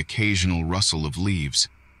by the occasional rustle of leaves.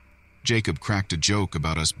 Jacob cracked a joke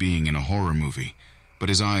about us being in a horror movie, but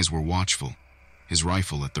his eyes were watchful, his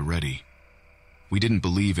rifle at the ready. We didn't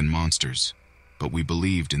believe in monsters, but we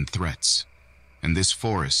believed in threats, and this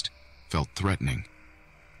forest felt threatening.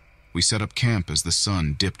 We set up camp as the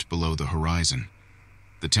sun dipped below the horizon.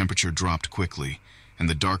 The temperature dropped quickly, and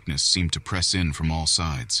the darkness seemed to press in from all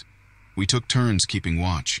sides. We took turns keeping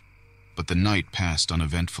watch, but the night passed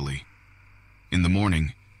uneventfully. In the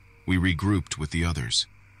morning, we regrouped with the others.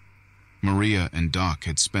 Maria and Doc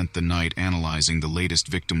had spent the night analyzing the latest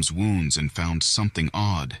victim's wounds and found something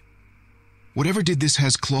odd. "Whatever did this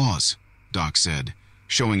has claws," Doc said,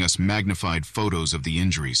 showing us magnified photos of the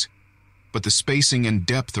injuries. "But the spacing and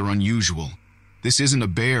depth are unusual. This isn't a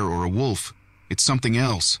bear or a wolf, it's something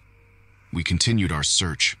else." We continued our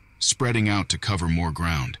search, spreading out to cover more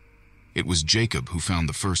ground. It was Jacob who found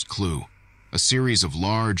the first clue, a series of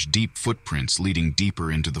large, deep footprints leading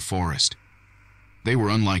deeper into the forest. They were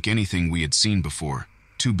unlike anything we had seen before,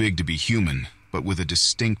 too big to be human, but with a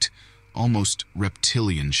distinct, almost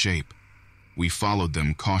reptilian shape. We followed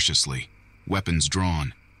them cautiously, weapons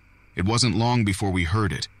drawn. It wasn't long before we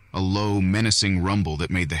heard it, a low, menacing rumble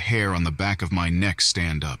that made the hair on the back of my neck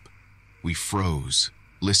stand up. We froze,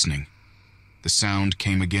 listening. The sound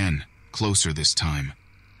came again, closer this time.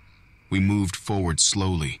 We moved forward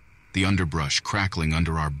slowly, the underbrush crackling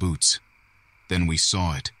under our boots. Then we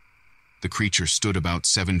saw it. The creature stood about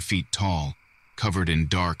 7 feet tall, covered in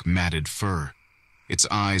dark, matted fur. Its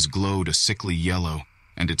eyes glowed a sickly yellow,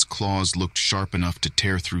 and its claws looked sharp enough to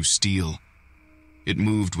tear through steel. It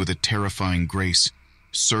moved with a terrifying grace,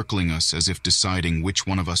 circling us as if deciding which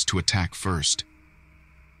one of us to attack first.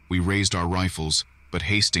 We raised our rifles, but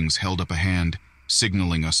Hastings held up a hand,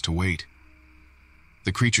 signaling us to wait.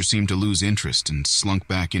 The creature seemed to lose interest and slunk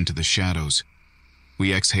back into the shadows.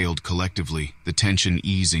 We exhaled collectively, the tension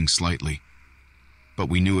easing slightly. But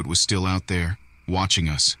we knew it was still out there, watching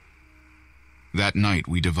us. That night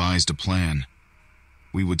we devised a plan.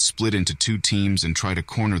 We would split into 2 teams and try to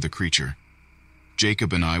corner the creature.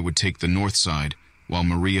 Jacob and I would take the north side, while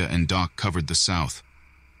Maria and Doc covered the south.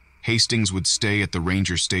 Hastings would stay at the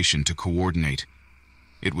ranger station to coordinate.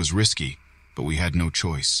 It was risky, but we had no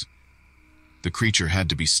choice. The creature had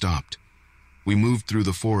to be stopped. We moved through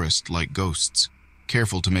the forest like ghosts,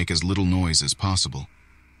 careful to make as little noise as possible.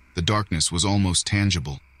 The darkness was almost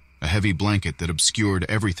tangible, a heavy blanket that obscured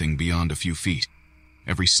everything beyond a few feet.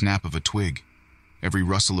 Every snap of a twig, every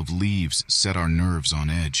rustle of leaves set our nerves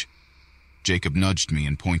on edge. Jacob nudged me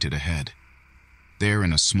and pointed ahead. There,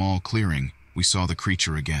 in a small clearing, we saw the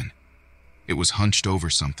creature again. It was hunched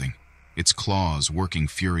over something, its claws working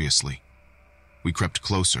furiously. We crept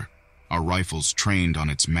closer, our rifles trained on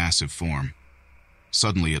its massive form.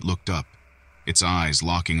 Suddenly it looked up, its eyes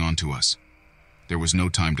locking onto us. There was no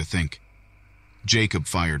time to think. Jacob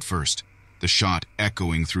fired first, the shot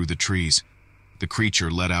echoing through the trees. The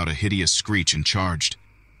creature let out a hideous screech and charged.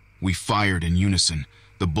 We fired in unison,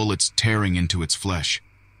 the bullets tearing into its flesh.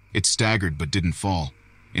 It staggered but didn't fall.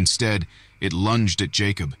 Instead, it lunged at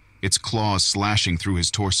Jacob, its claws slashing through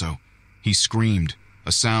his torso. He screamed,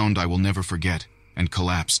 a sound I will never forget, and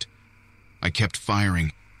collapsed. I kept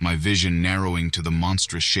firing, my vision narrowing to the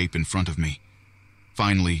monstrous shape in front of me.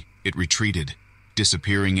 Finally, it retreated,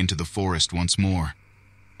 disappearing into the forest once more.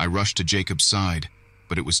 I rushed to Jacob's side,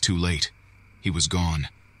 but it was too late. He was gone.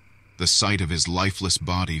 The sight of his lifeless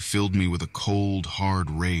body filled me with a cold, hard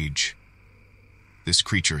rage. This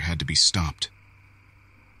creature had to be stopped.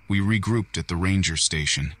 We regrouped at the ranger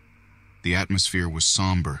station. The atmosphere was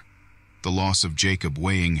somber, the loss of Jacob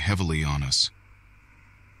weighing heavily on us.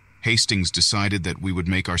 Hastings decided that we would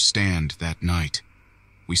make our stand that night.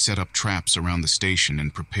 We set up traps around the station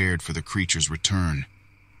and prepared for the creature's return.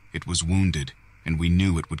 It was wounded, and we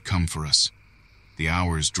knew it would come for us. The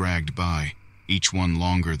hours dragged by, each one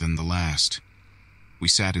longer than the last. We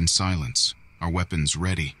sat in silence, our weapons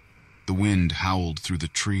ready. The wind howled through the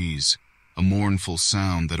trees, a mournful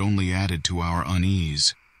sound that only added to our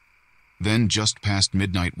unease. Then, just past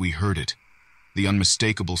midnight, we heard it, the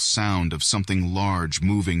unmistakable sound of something large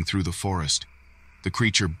moving through the forest. The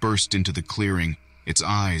creature burst into the clearing, its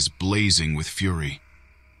eyes blazing with fury.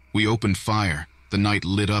 We opened fire, the night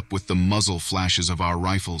lit up with the muzzle flashes of our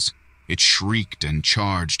rifles. It shrieked and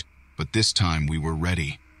charged, but this time we were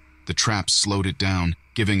ready. The traps slowed it down,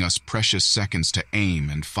 giving us precious seconds to aim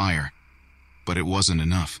and fire. But it wasn't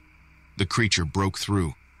enough. The creature broke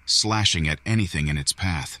through, slashing at anything in its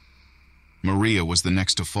path. Maria was the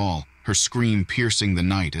next to fall, her scream piercing the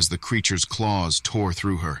night as the creature's claws tore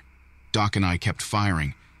through her. Doc and I kept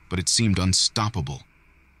firing, but it seemed unstoppable.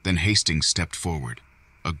 Then Hastings stepped forward,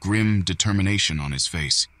 a grim determination on his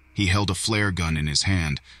face. He held a flare gun in his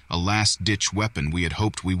hand, a last-ditch weapon we had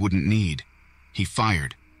hoped we wouldn't need. He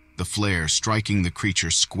fired, the flare striking the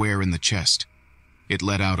creature square in the chest. It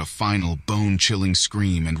let out a final bone-chilling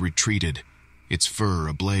scream and retreated, its fur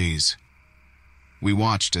ablaze. We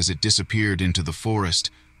watched as it disappeared into the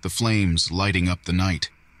forest, the flames lighting up the night.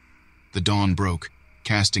 The dawn broke,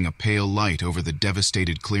 casting a pale light over the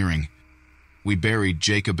devastated clearing. We buried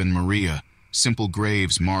Jacob and Maria, simple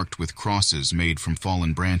graves marked with crosses made from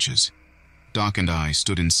fallen branches. Doc and I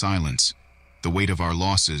stood in silence, the weight of our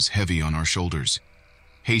losses heavy on our shoulders.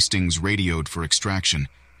 Hastings radioed for extraction,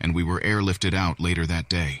 and we were airlifted out later that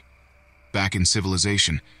day. Back in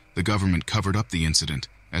civilization, the government covered up the incident,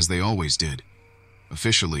 as they always did.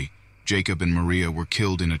 Officially, Jacob and Maria were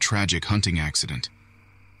killed in a tragic hunting accident.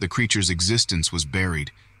 The creature's existence was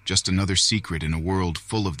buried, just another secret in a world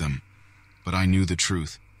full of them. But I knew the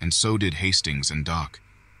truth, and so did Hastings and Doc.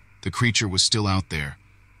 The creature was still out there,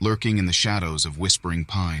 lurking in the shadows of whispering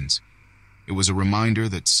pines. It was a reminder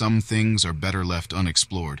that some things are better left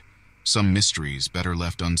unexplored, some mysteries better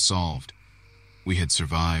left unsolved. We had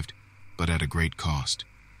survived, but at a great cost.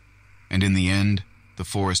 And in the end, the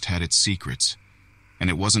forest had its secrets, and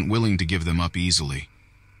it wasn't willing to give them up easily.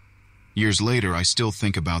 Years later, I still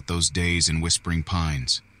think about those days in Whispering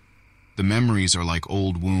Pines. The memories are like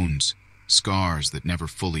old wounds, scars that never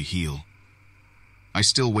fully heal. I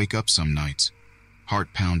still wake up some nights, heart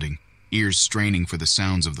pounding, ears straining for the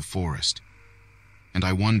sounds of the forest. And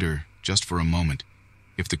I wonder, just for a moment,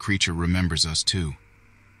 if the creature remembers us too.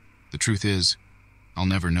 The truth is, I'll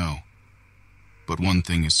never know. But one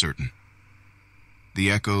thing is certain.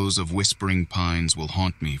 The echoes of Whispering Pines will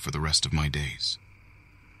haunt me for the rest of my days.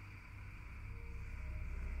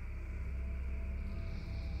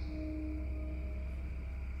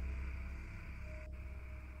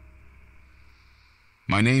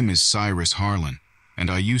 My name is Cyrus Harlan, and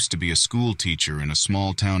I used to be a school teacher in a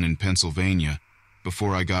small town in Pennsylvania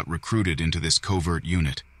before I got recruited into this covert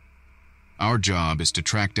unit. Our job is to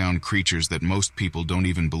track down creatures that most people don't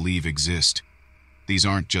even believe exist. These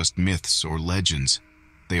aren't just myths or legends.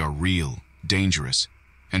 They are real, dangerous,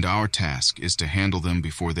 and our task is to handle them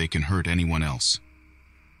before they can hurt anyone else.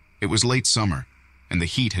 It was late summer, and the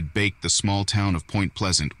heat had baked the small town of Point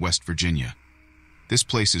Pleasant, West Virginia. This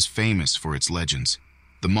place is famous for its legends,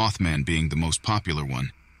 the Mothman being the most popular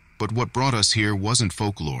one. But what brought us here wasn't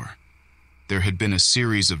folklore. There had been a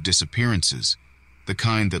series of disappearances, the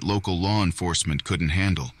kind that local law enforcement couldn't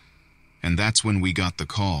handle, and that's when we got the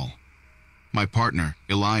call. My partner,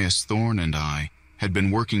 Elias Thorne, and I had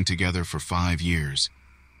been working together for 5 years,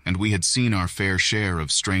 and we had seen our fair share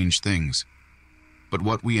of strange things. But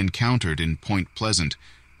what we encountered in Point Pleasant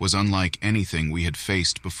was unlike anything we had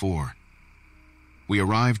faced before. We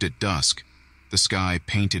arrived at dusk, the sky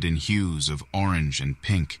painted in hues of orange and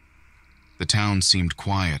pink. The town seemed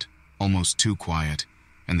quiet, almost too quiet,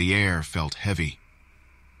 and the air felt heavy.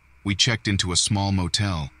 We checked into a small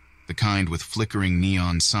motel, the kind with flickering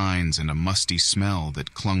neon signs and a musty smell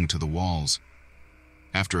that clung to the walls.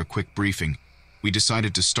 After a quick briefing, we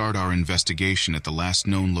decided to start our investigation at the last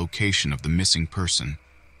known location of the missing person,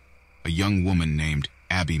 a young woman named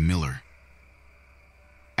Abby Miller.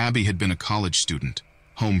 Abby had been a college student,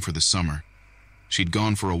 home for the summer. She'd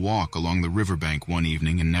gone for a walk along the riverbank one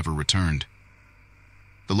evening and never returned.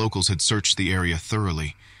 The locals had searched the area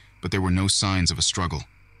thoroughly, but there were no signs of a struggle,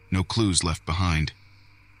 no clues left behind.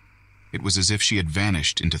 It was as if she had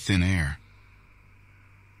vanished into thin air.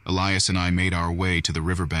 Elias and I made our way to the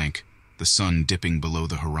riverbank, the sun dipping below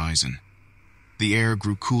the horizon. The air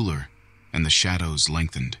grew cooler, and the shadows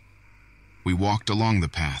lengthened. We walked along the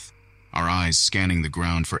path, our eyes scanning the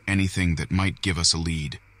ground for anything that might give us a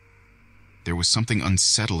lead. There was something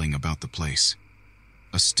unsettling about the place,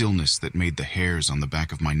 a stillness that made the hairs on the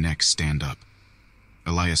back of my neck stand up.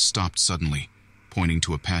 Elias stopped suddenly, pointing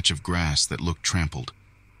to a patch of grass that looked trampled.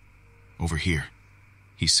 "Over here,"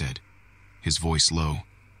 he said, his voice low.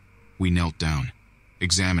 We knelt down,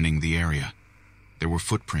 examining the area. There were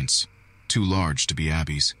footprints, too large to be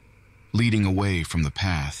Abby's, leading away from the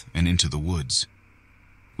path and into the woods.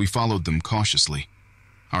 We followed them cautiously,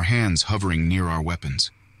 our hands hovering near our weapons.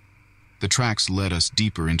 The tracks led us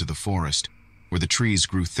deeper into the forest, where the trees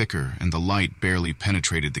grew thicker and the light barely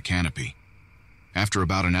penetrated the canopy. After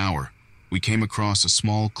about an hour, we came across a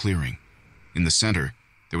small clearing. In the center,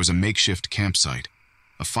 there was a makeshift campsite,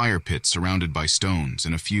 a fire pit surrounded by stones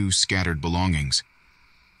and a few scattered belongings.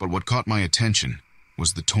 But what caught my attention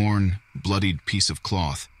was the torn, bloodied piece of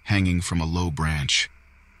cloth hanging from a low branch.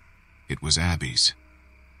 It was Abby's.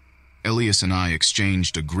 Elias and I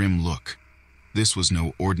exchanged a grim look. This was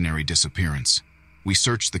no ordinary disappearance. We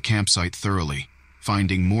searched the campsite thoroughly,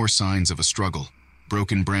 finding more signs of a struggle,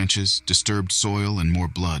 broken branches, disturbed soil, and more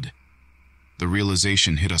blood. The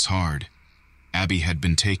realization hit us hard. Abby had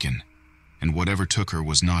been taken, and whatever took her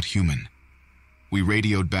was not human. We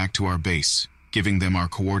radioed back to our base, giving them our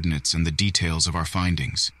coordinates and the details of our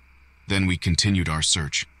findings. Then we continued our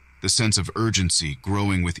search, the sense of urgency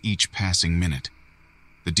growing with each passing minute.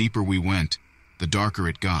 The deeper we went, the darker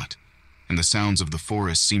it got, and the sounds of the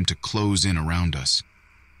forest seemed to close in around us.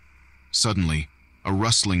 Suddenly, a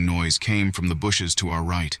rustling noise came from the bushes to our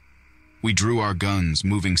right. We drew our guns,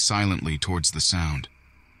 moving silently towards the sound.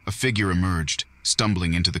 A figure emerged,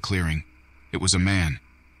 stumbling into the clearing. It was a man,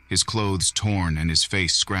 his clothes torn and his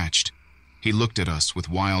face scratched. He looked at us with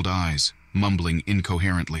wild eyes, mumbling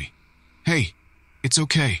incoherently. "Hey, it's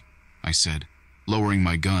okay," I said. lowering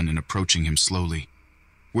my gun and approaching him slowly.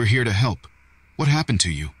 "We're here to help. What happened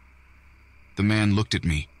to you?" The man looked at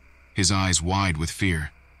me, his eyes wide with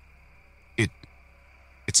fear.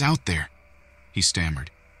 It's out there," he stammered.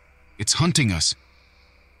 "It's hunting us."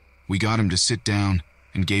 We got him to sit down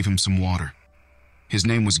and gave him some water. His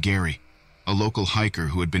name was Gary, a local hiker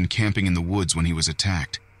who had been camping in the woods when he was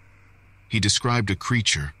attacked. He described a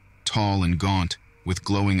creature, tall and gaunt, with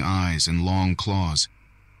glowing eyes and long claws.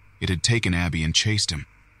 It had taken Abby and chased him,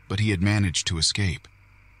 but he had managed to escape.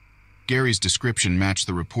 Gary's description matched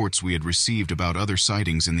the reports we had received about other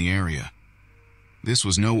sightings in the area. This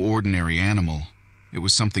was no ordinary animal. It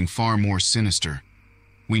was something far more sinister.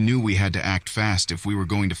 We knew we had to act fast if we were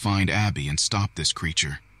going to find Abby and stop this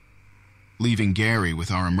creature. Leaving Gary with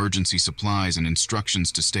our emergency supplies and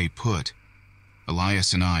instructions to stay put,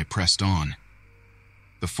 Elias and I pressed on.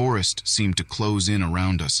 The forest seemed to close in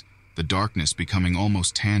around us, the darkness becoming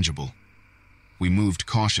almost tangible. We moved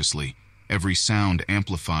cautiously, every sound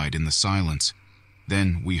amplified in the silence.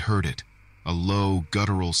 Then we heard it, a low,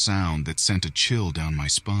 guttural sound that sent a chill down my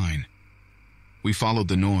spine. We followed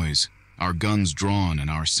the noise, our guns drawn and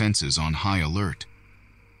our senses on high alert.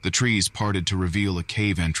 The trees parted to reveal a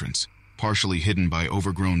cave entrance, partially hidden by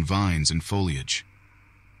overgrown vines and foliage.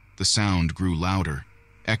 The sound grew louder,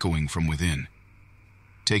 echoing from within.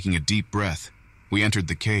 Taking a deep breath, we entered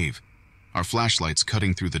the cave, our flashlights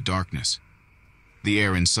cutting through the darkness. The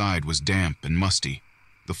air inside was damp and musty,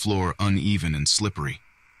 the floor uneven and slippery.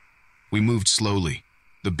 We moved slowly,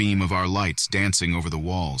 the beam of our lights dancing over the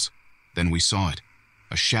walls. Then we saw it,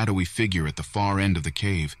 a shadowy figure at the far end of the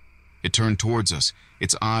cave. It turned towards us,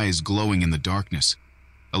 its eyes glowing in the darkness.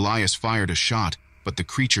 Elias fired a shot, but the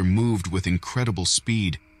creature moved with incredible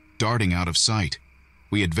speed, darting out of sight.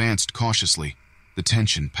 We advanced cautiously, the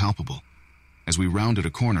tension palpable. As we rounded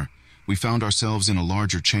a corner, we found ourselves in a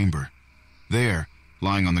larger chamber. There,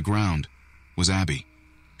 lying on the ground, was Abby.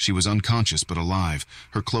 She was unconscious but alive,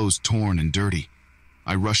 her clothes torn and dirty.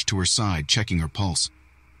 I rushed to her side, checking her pulse.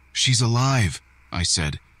 "She's alive," I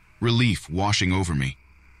said, relief washing over me.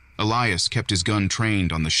 Elias kept his gun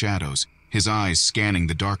trained on the shadows, his eyes scanning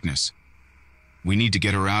the darkness. "We need to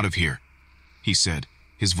get her out of here," he said,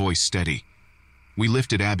 his voice steady. We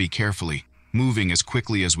lifted Abby carefully, moving as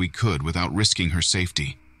quickly as we could without risking her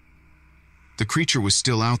safety. The creature was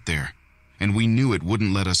still out there, and we knew it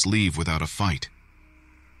wouldn't let us leave without a fight.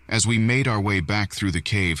 As we made our way back through the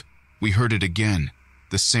cave, we heard it again,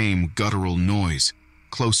 the same guttural noise,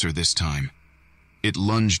 closer this time. It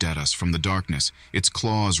lunged at us from the darkness, its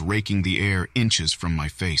claws raking the air inches from my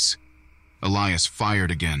face. Elias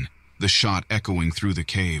fired again, the shot echoing through the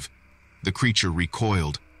cave. The creature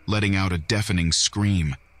recoiled, letting out a deafening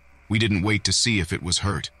scream. We didn't wait to see if it was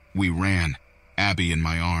hurt. We ran, Abby in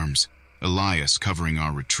my arms, Elias covering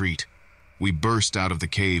our retreat. We burst out of the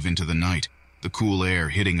cave into the night, the cool air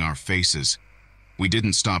hitting our faces. We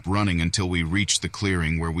didn't stop running until we reached the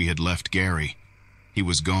clearing where we had left Gary. He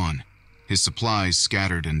was gone, his supplies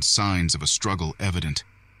scattered and signs of a struggle evident.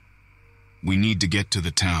 "We need to get to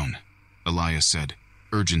the town," Elias said,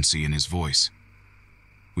 urgency in his voice.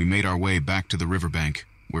 We made our way back to the riverbank,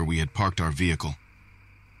 where we had parked our vehicle.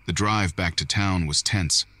 The drive back to town was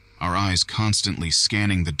tense, our eyes constantly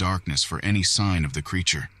scanning the darkness for any sign of the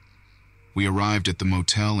creature. We arrived at the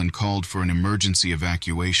motel and called for an emergency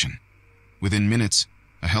evacuation. Within minutes,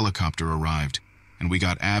 a helicopter arrived, and we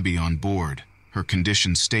got Abby on board, her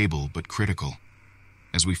condition stable but critical.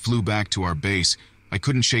 As we flew back to our base, I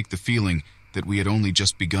couldn't shake the feeling that we had only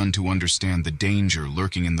just begun to understand the danger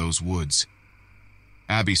lurking in those woods.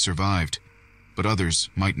 Abby survived, but others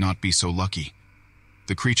might not be so lucky.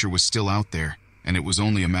 The creature was still out there, and it was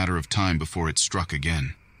only a matter of time before it struck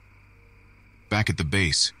again. Back at the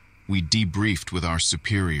base, we debriefed with our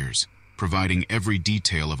superiors, providing every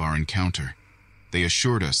detail of our encounter. They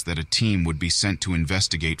assured us that a team would be sent to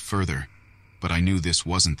investigate further, but I knew this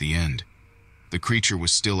wasn't the end. The creature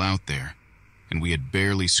was still out there, and we had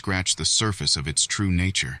barely scratched the surface of its true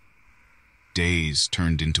nature. Days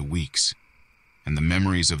turned into weeks, and the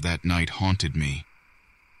memories of that night haunted me.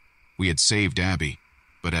 We had saved Abby,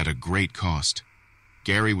 but at a great cost.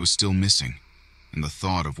 Gary was still missing, and the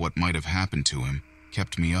thought of what might have happened to him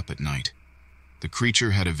kept me up at night. The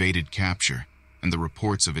creature had evaded capture, and the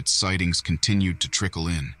reports of its sightings continued to trickle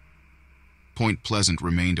in. Point Pleasant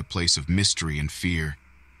remained a place of mystery and fear,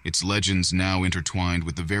 its legends now intertwined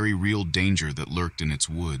with the very real danger that lurked in its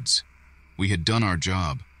woods. We had done our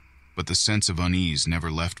job, but the sense of unease never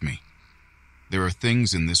left me. There are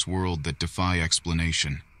things in this world that defy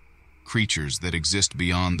explanation, creatures that exist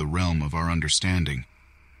beyond the realm of our understanding.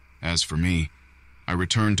 As for me, I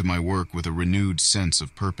returned to my work with a renewed sense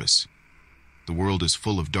of purpose. The world is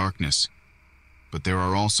full of darkness, but there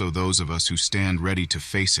are also those of us who stand ready to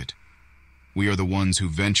face it. We are the ones who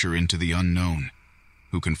venture into the unknown,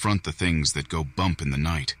 who confront the things that go bump in the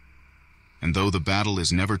night. And though the battle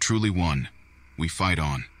is never truly won, we fight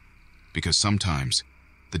on, because sometimes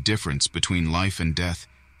the difference between life and death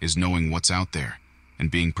is knowing what's out there and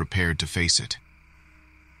being prepared to face it.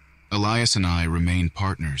 Elias and I remain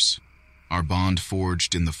partners, our bond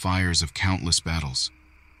forged in the fires of countless battles.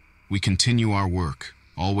 We continue our work,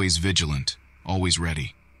 always vigilant, always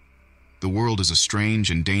ready. The world is a strange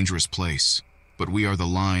and dangerous place, but we are the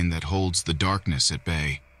line that holds the darkness at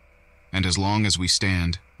bay. And as long as we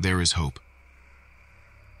stand, there is hope.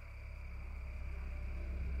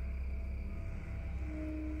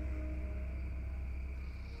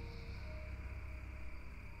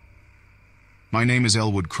 My name is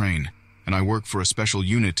Elwood Crane, and I work for a special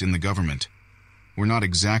unit in the government. We're not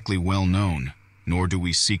exactly well known, nor do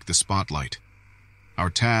we seek the spotlight. Our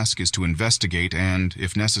task is to investigate and,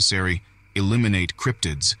 if necessary, eliminate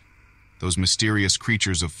cryptids, those mysterious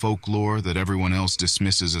creatures of folklore that everyone else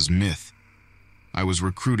dismisses as myth. I was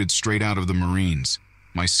recruited straight out of the Marines,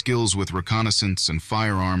 my skills with reconnaissance and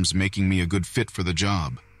firearms making me a good fit for the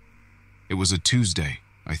job. It was a Tuesday,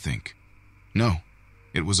 I think. No,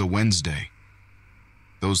 it was a Wednesday.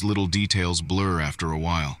 Those little details blur after a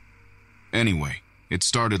while. Anyway, it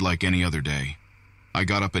started like any other day. I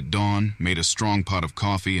got up at dawn, made a strong pot of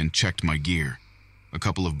coffee, and checked my gear. A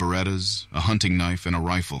couple of berettas, a hunting knife, and a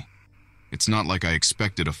rifle. It's not like I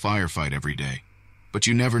expected a firefight every day, but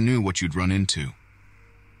you never knew what you'd run into.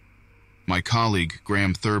 My colleague,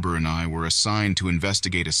 Graham Thurber, and I were assigned to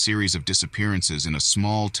investigate a series of disappearances in a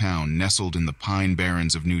small town nestled in the Pine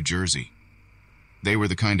Barrens of New Jersey. They were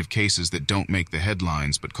the kind of cases that don't make the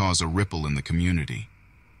headlines but cause a ripple in the community.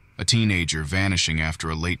 A teenager vanishing after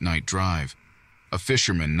a late-night drive, a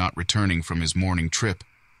fisherman not returning from his morning trip,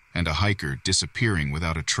 and a hiker disappearing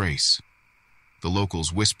without a trace. The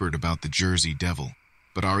locals whispered about the Jersey Devil,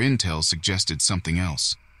 but our intel suggested something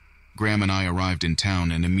else. Graham and I arrived in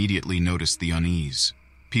town and immediately noticed the unease.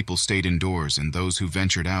 People stayed indoors, and those who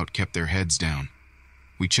ventured out kept their heads down.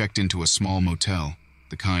 We checked into a small motel,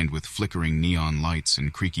 the kind with flickering neon lights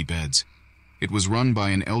and creaky beds. It was run by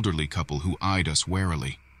an elderly couple who eyed us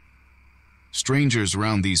warily. "Strangers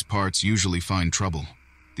around these parts usually find trouble,"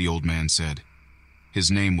 the old man said.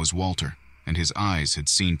 His name was Walter, and his eyes had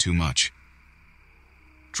seen too much.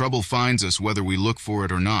 "Trouble finds us whether we look for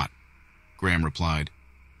it or not," Graham replied.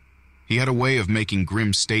 He had a way of making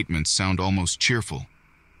grim statements sound almost cheerful.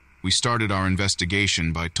 We started our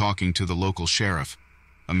investigation by talking to the local sheriff,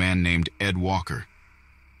 a man named Ed Walker.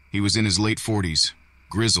 He was in his late 40s,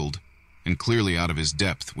 grizzled, and clearly out of his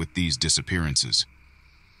depth with these disappearances.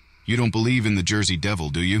 "You don't believe in the Jersey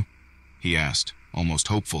Devil, do you?" he asked, almost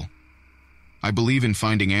hopeful. "I believe in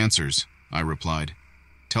finding answers," I replied.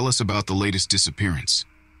 "Tell us about the latest disappearance."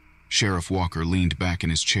 Sheriff Walker leaned back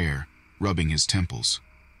in his chair, rubbing his temples.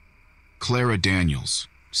 "Clara Daniels,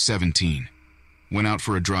 17, went out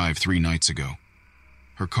for a drive 3 nights ago.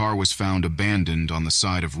 Her car was found abandoned on the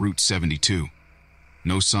side of Route 72.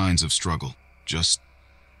 No signs of struggle, just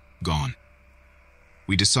gone.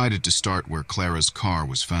 We decided to start where Clara's car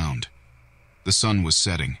was found. The sun was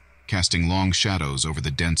setting, casting long shadows over the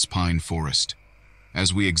dense pine forest.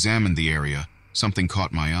 As we examined the area, something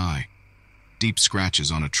caught my eye. Deep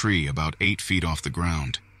scratches on a tree about 8 feet off the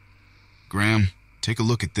ground. "Graham, take a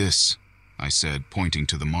look at this," I said, pointing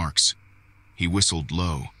to the marks. He whistled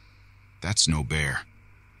low. "That's no bear."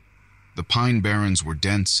 The pine barrens were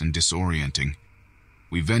dense and disorienting.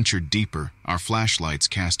 We ventured deeper, our flashlights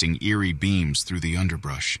casting eerie beams through the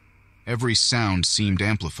underbrush. Every sound seemed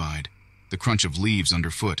amplified: the crunch of leaves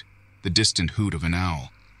underfoot, the distant hoot of an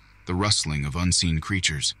owl, the rustling of unseen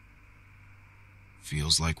creatures.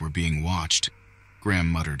 "Feels like we're being watched,"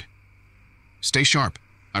 Graham muttered. "Stay sharp,"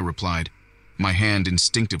 I replied, my hand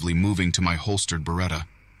instinctively moving to my holstered beretta.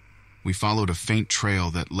 We followed a faint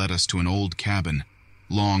trail that led us to an old cabin,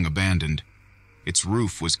 long abandoned. Its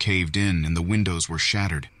roof was caved in and the windows were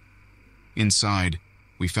shattered. Inside,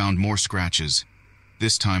 we found more scratches,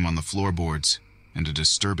 this time on the floorboards, and a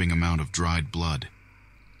disturbing amount of dried blood.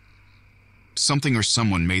 "Something or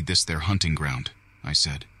someone made this their hunting ground," I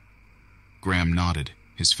said. Graham nodded,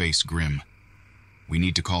 his face grim. "We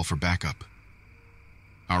need to call for backup."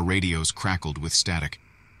 Our radios crackled with static.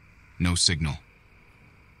 No signal.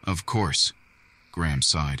 "Of course," Graham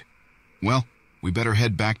sighed. "Well, we better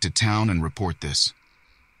head back to town and report this."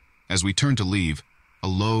 As we turned to leave, a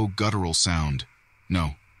low, guttural sound,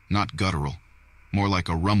 no, not guttural, more like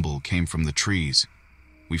a rumble, came from the trees.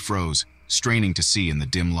 We froze, straining to see in the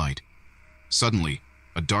dim light. Suddenly,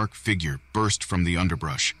 A dark figure burst from the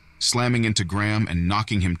underbrush, slamming into Graham and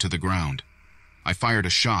knocking him to the ground. I fired a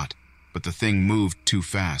shot, but the thing moved too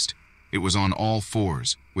fast. It was on all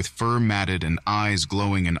fours, with fur matted and eyes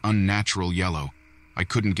glowing an unnatural yellow. I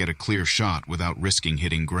couldn't get a clear shot without risking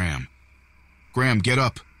hitting Graham. "Graham, get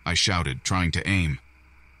up!" I shouted, trying to aim.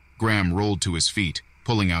 Graham rolled to his feet,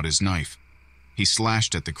 pulling out his knife. He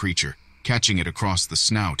slashed at the creature, catching it across the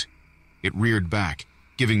snout. It reared back,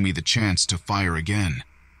 giving me the chance to fire again.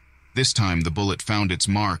 This time the bullet found its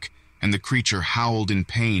mark, and the creature howled in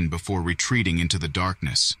pain before retreating into the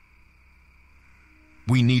darkness.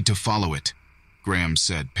 "We need to follow it," Graham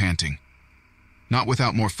said, panting. "Not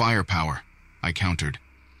without more firepower," I countered.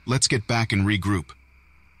 "Let's get back and regroup."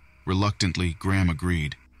 Reluctantly, Graham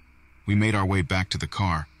agreed. We made our way back to the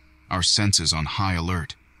car, our senses on high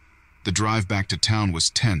alert. The drive back to town was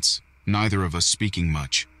tense, neither of us speaking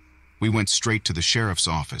much. We went straight to the sheriff's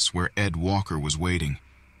office, where Ed Walker was waiting.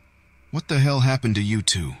 "What the hell happened to you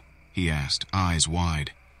two?" he asked, eyes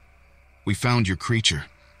wide. "We found your creature,"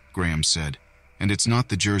 Graham said, "and it's not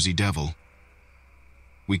the Jersey Devil."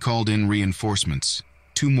 We called in reinforcements,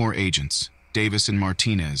 2 more agents, Davis and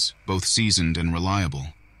Martinez, both seasoned and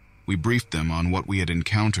reliable. We briefed them on what we had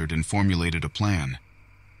encountered and formulated a plan.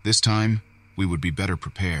 This time, we would be better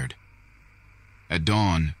prepared. At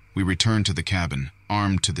dawn, we returned to the cabin,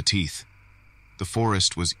 armed to the teeth. The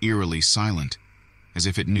forest was eerily silent, as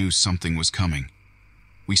if it knew something was coming.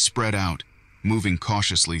 We spread out, moving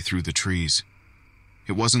cautiously through the trees.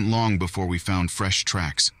 It wasn't long before we found fresh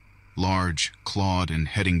tracks, large, clawed, and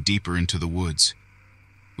heading deeper into the woods.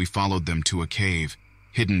 We followed them to a cave,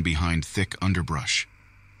 hidden behind thick underbrush.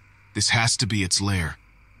 "This has to be its lair,"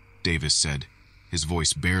 Davis said, his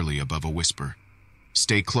voice barely above a whisper.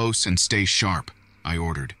 "Stay close and stay sharp," I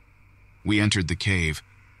ordered. We entered the cave,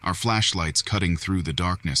 our flashlights cutting through the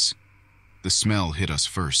darkness. The smell hit us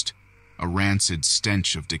first, a rancid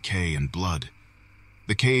stench of decay and blood.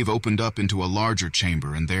 The cave opened up into a larger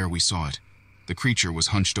chamber, and there we saw it. The creature was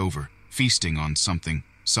hunched over, feasting on something,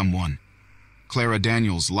 someone. Clara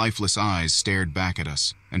Daniels' lifeless eyes stared back at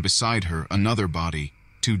us, and beside her, another body,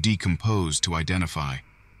 too decomposed to identify.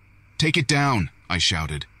 "Take it down!" I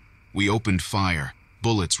shouted. We opened fire,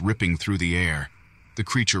 bullets ripping through the air. The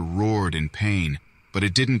creature roared in pain, but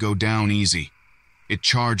it didn't go down easy. It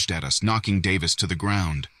charged at us, knocking Davis to the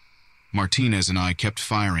ground. Martinez and I kept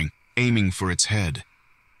firing, aiming for its head.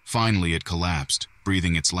 Finally it collapsed,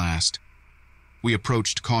 breathing its last. We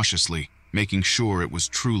approached cautiously, making sure it was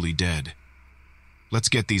truly dead. "Let's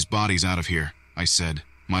get these bodies out of here," I said,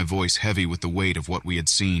 my voice heavy with the weight of what we had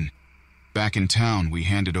seen. Back in town, we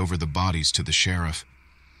handed over the bodies to the sheriff.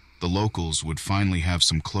 The locals would finally have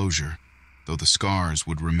some closure, though the scars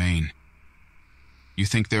would remain. "You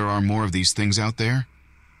think there are more of these things out there?"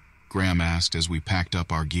 Graham asked as we packed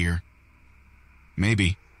up our gear.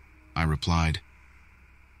 "Maybe," I replied.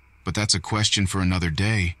 "But that's a question for another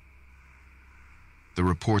day." The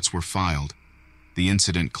reports were filed, the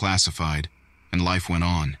incident classified, and life went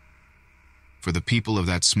on. For the people of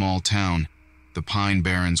that small town, the Pine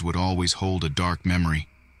Barrens would always hold a dark memory.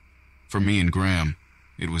 For me and Graham,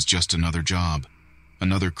 it was just another job,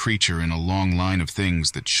 another creature in a long line of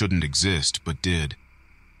things that shouldn't exist but did.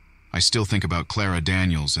 I still think about Clara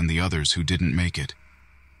Daniels and the others who didn't make it.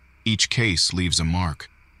 Each case leaves a mark,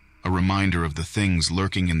 a reminder of the things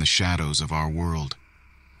lurking in the shadows of our world.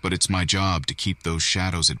 But it's my job to keep those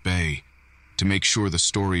shadows at bay, to make sure the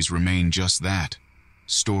stories remain just that,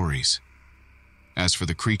 stories. As for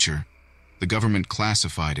the creature, the government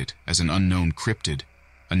classified it as an unknown cryptid,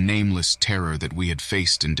 a nameless terror that we had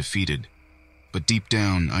faced and defeated. But deep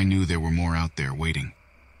down, I knew there were more out there waiting,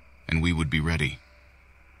 and we would be ready.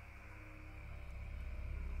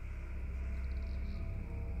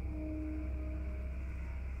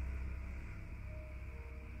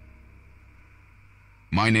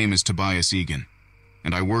 My name is Tobias Egan,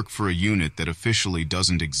 and I work for a unit that officially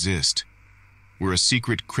doesn't exist. We're a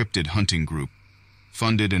secret cryptid hunting group,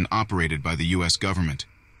 funded and operated by the U.S. government.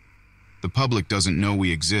 The public doesn't know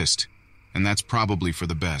we exist, and that's probably for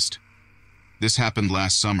the best. This happened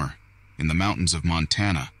last summer, in the mountains of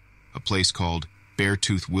Montana, a place called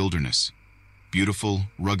Beartooth Wilderness.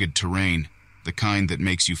 Beautiful, rugged terrain, the kind that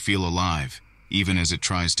makes you feel alive, even as it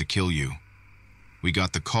tries to kill you. We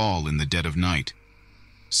got the call in the dead of night.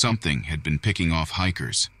 Something had been picking off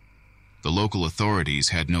hikers. The local authorities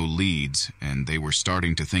had no leads, and they were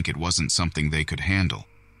starting to think it wasn't something they could handle.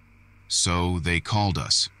 So they called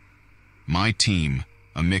us. My team,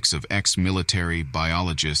 a mix of ex-military,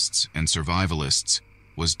 biologists, and survivalists,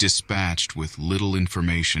 was dispatched with little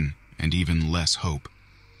information and even less hope.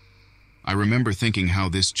 I remember thinking how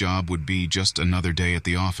this job would be just another day at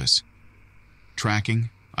the office. Tracking,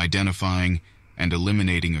 identifying, and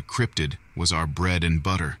eliminating a cryptid was our bread and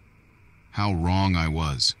butter. How wrong I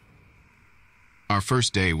was. Our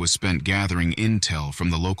first day was spent gathering intel from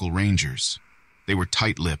the local rangers. They were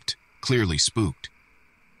tight-lipped, clearly spooked.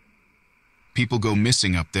 "People go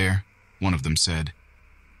missing up there," one of them said.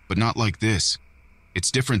 "But not like this.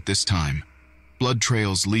 It's different this time. Blood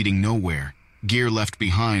trails leading nowhere, gear left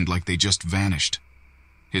behind like they just vanished."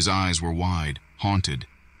 His eyes were wide, haunted.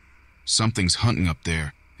 "Something's hunting up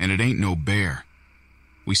there, and it ain't no bear."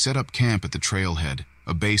 We set up camp at the trailhead,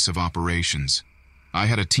 a base of operations. I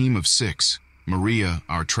had a team of 6, Maria,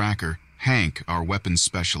 our tracker, Hank, our weapons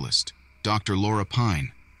specialist, Dr. Laura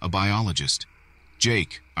Pine, a biologist,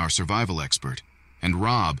 Jake, our survival expert, and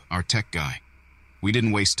Rob, our tech guy. We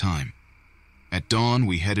didn't waste time. At dawn,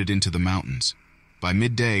 we headed into the mountains. By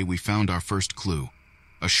midday, we found our first clue,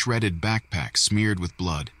 a shredded backpack smeared with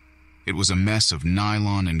blood. It was a mess of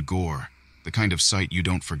nylon and gore, the kind of sight you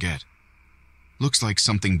don't forget. "Looks like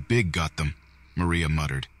something big got them," Maria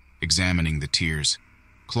muttered, examining the tears.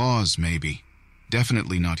 "Claws, maybe.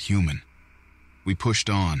 Definitely not human." We pushed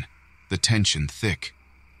on, the tension thick.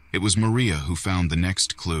 It was Maria who found the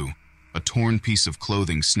next clue, a torn piece of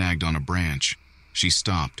clothing snagged on a branch. She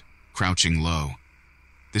stopped, crouching low.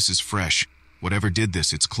 "This is fresh. Whatever did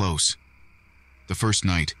this, it's close." The first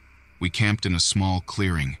night, we camped in a small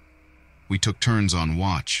clearing. We took turns on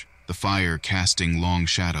watch, the fire casting long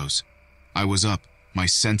shadows. I was up, my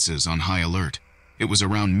senses on high alert. It was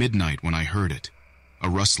around midnight when I heard it. A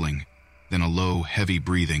rustling, then a low, heavy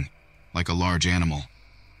breathing, like a large animal.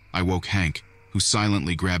 I woke Hank, who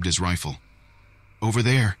silently grabbed his rifle. "Over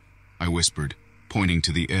there," I whispered, pointing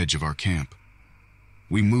to the edge of our camp.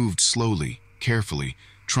 We moved slowly, carefully,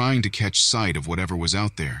 trying to catch sight of whatever was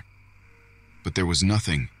out there. But there was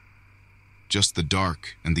nothing, just the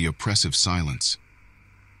dark and the oppressive silence.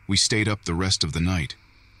 We stayed up the rest of the night,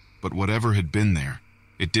 but whatever had been there,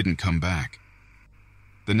 it didn't come back.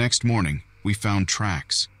 The next morning, we found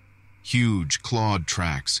tracks, huge clawed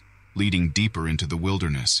tracks, leading deeper into the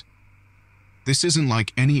wilderness. "This isn't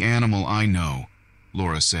like any animal I know,"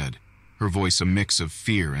 Laura said, her voice a mix of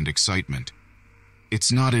fear and excitement.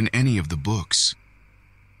 "It's not in any of the books."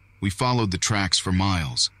 We followed the tracks for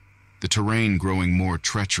miles, the terrain growing more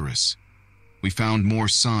treacherous. We found more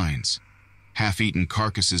signs, half-eaten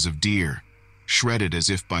carcasses of deer, shredded as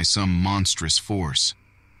if by some monstrous force.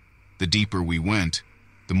 The deeper we went,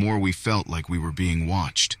 the more we felt like we were being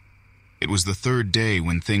watched. It was the third day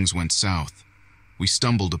when things went south. We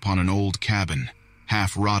stumbled upon an old cabin,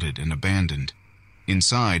 half-rotted and abandoned.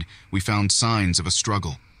 Inside, we found signs of a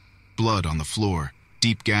struggle, blood on the floor,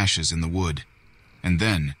 deep gashes in the wood. And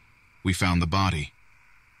then, we found the body,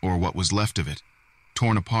 or what was left of it,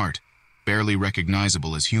 torn apart, barely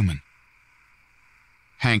recognizable as human.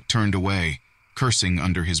 Hank turned away, cursing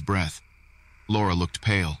under his breath. Laura looked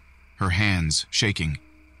pale, her hands shaking.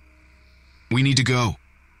 "We need to go,"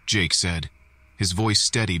 Jake said, his voice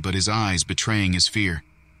steady but his eyes betraying his fear.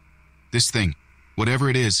 "This thing, whatever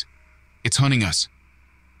it is, it's hunting us."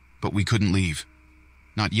 But we couldn't leave.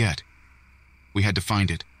 Not yet. We had to find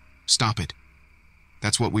it, stop it.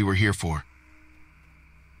 That's what we were here for.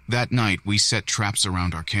 That night, we set traps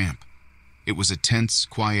around our camp. It was a tense,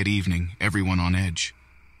 quiet evening, everyone on edge.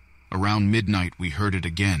 Around midnight, we heard it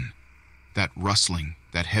again. That rustling,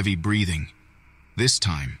 that heavy breathing. This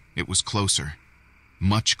time, it was closer.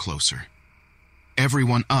 Much closer.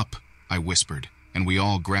 "Everyone up," I whispered, and we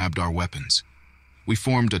all grabbed our weapons. We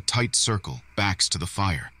formed a tight circle, backs to the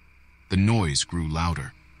fire. The noise grew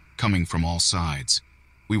louder, coming from all sides.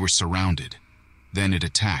 We were surrounded. Then it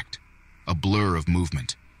attacked. A blur of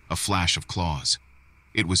movement, a flash of claws.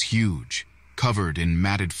 It was huge, covered in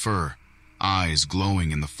matted fur, eyes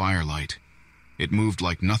glowing in the firelight. It moved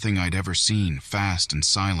like nothing I'd ever seen, fast and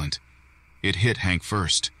silent. It hit Hank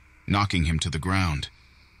first, knocking him to the ground.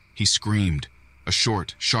 He screamed, a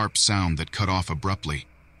short, sharp sound that cut off abruptly.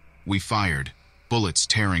 We fired, bullets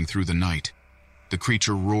tearing through the night. The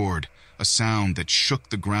creature roared, a sound that shook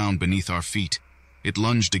the ground beneath our feet. It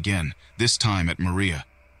lunged again, this time at Maria.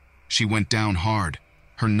 She went down hard,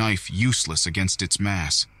 her knife useless against its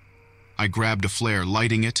mass. I grabbed a flare,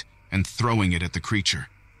 lighting it and throwing it at the creature.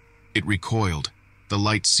 It recoiled, the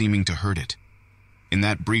light seeming to hurt it. In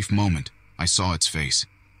that brief moment, I saw its face.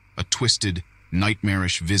 A twisted,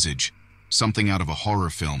 nightmarish visage, something out of a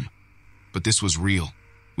horror film. But this was real.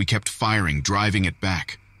 We kept firing, driving it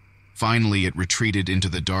back. Finally, it retreated into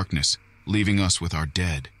the darkness, leaving us with our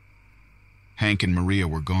dead. Hank and Maria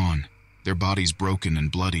were gone, their bodies broken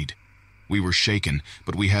and bloodied. We were shaken,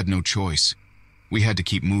 but we had no choice. We had to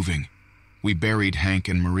keep moving. We buried Hank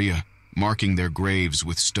and Maria, marking their graves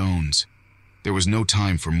with stones. There was no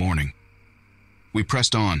time for mourning. We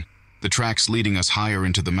pressed on, the tracks leading us higher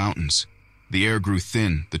into the mountains. The air grew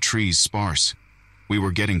thin, the trees sparse. We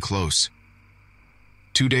were getting close.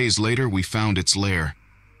 2 days later, we found its lair,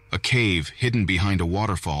 a cave hidden behind a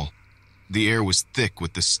waterfall. The air was thick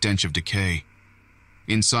with the stench of decay.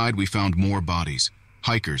 Inside, we found more bodies,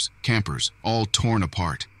 hikers, campers, all torn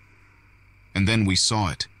apart. And then we saw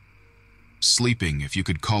it, sleeping, if you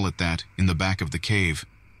could call it that, in the back of the cave.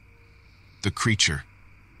 The creature.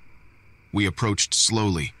 We approached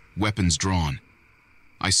slowly, weapons drawn.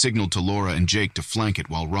 I signaled to Laura and Jake to flank it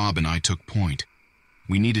while Rob and I took point.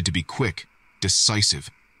 We needed to be quick, decisive.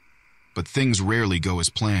 But things rarely go as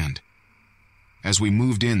planned. As we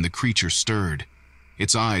moved in, the creature stirred.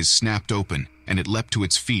 Its eyes snapped open, and it leapt to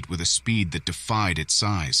its feet with a speed that defied its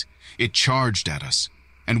size. It charged at us,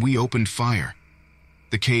 and we opened fire.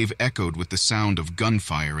 The cave echoed with the sound of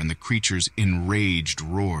gunfire and the creature's enraged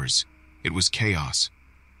roars. It was chaos.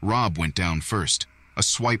 Rob went down first, a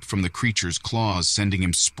swipe from the creature's claws sending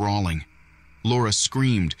him sprawling. Laura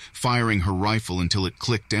screamed, firing her rifle until it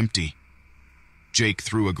clicked empty. Jake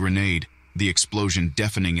threw a grenade, the explosion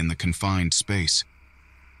deafening in the confined space.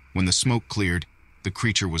 When the smoke cleared, the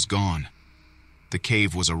creature was gone. The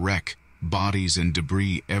cave was a wreck, bodies and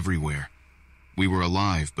debris everywhere. We were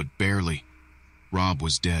alive, but barely. Rob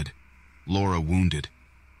was dead, Laura wounded.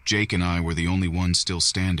 Jake and I were the only ones still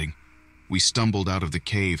standing. We stumbled out of the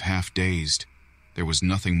cave half-dazed. There was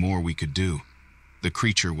nothing more we could do. The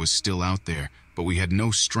creature was still out there, but we had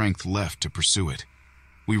no strength left to pursue it.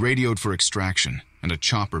 We radioed for extraction, and a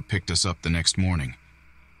chopper picked us up the next morning.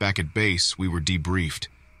 Back at base, we were debriefed.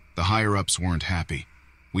 The higher-ups weren't happy.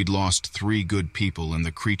 We'd lost 3 good people, and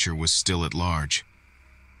the creature was still at large.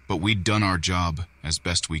 But we'd done our job as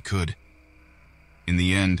best we could. In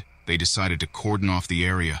the end, they decided to cordon off the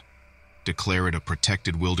area, declare it a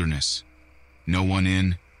protected wilderness. No one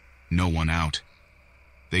in, no one out.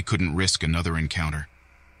 They couldn't risk another encounter.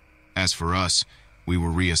 As for us, we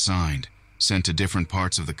were reassigned, sent to different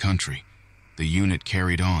parts of the country. The unit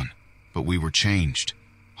carried on, but we were changed,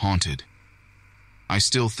 haunted. I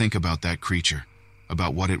still think about that creature,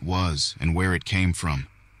 about what it was and where it came from.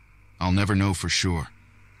 I'll never know for sure,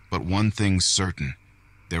 but one thing's certain.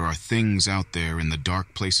 There are things out there in the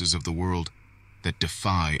dark places of the world that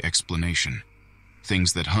defy explanation.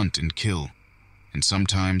 Things that hunt and kill, and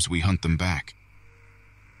sometimes we hunt them back.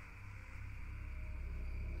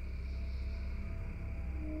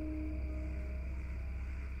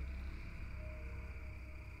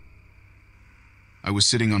 I was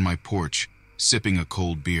sitting on my porch, sipping a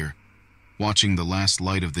cold beer, watching the last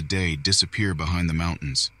light of the day disappear behind the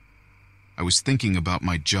mountains. I was thinking about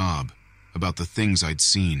my job, about the things I'd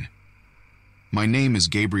seen. My name is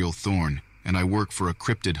Gabriel Thorne, and I work for a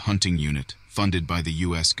cryptid hunting unit funded by the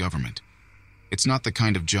U.S. government. It's not the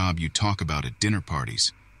kind of job you talk about at dinner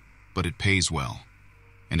parties, but it pays well,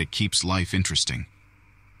 and it keeps life interesting.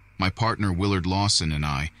 My partner Willard Lawson and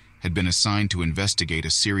I had been assigned to investigate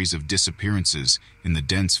a series of disappearances in the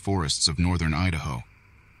dense forests of northern Idaho.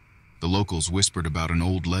 The locals whispered about an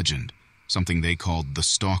old legend, something they called the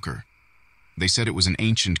Stalker. They said it was an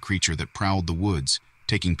ancient creature that prowled the woods,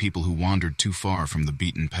 taking people who wandered too far from the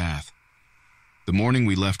beaten path. The morning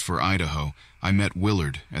we left for Idaho, I met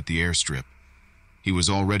Willard at the airstrip. He was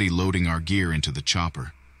already loading our gear into the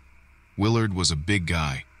chopper. Willard was a big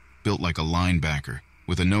guy, built like a linebacker,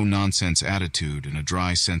 with a no-nonsense attitude and a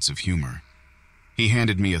dry sense of humor. He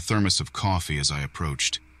handed me a thermos of coffee as I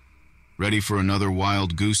approached. "Ready for another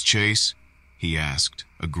wild goose chase?" he asked,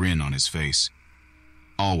 a grin on his face.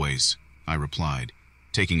 "Always," I replied,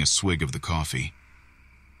 taking a swig of the coffee.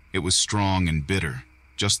 It was strong and bitter,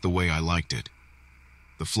 just the way I liked it.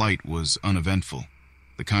 The flight was uneventful,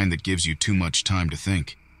 the kind that gives you too much time to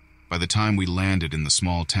think. By the time we landed in the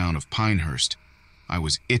small town of Pinehurst, I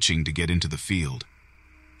was itching to get into the field.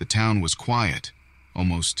 The town was quiet,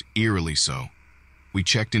 almost eerily so. We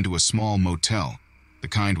checked into a small motel, the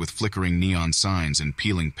kind with flickering neon signs and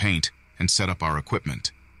peeling paint, and set up our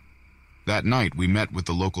equipment. That night we met with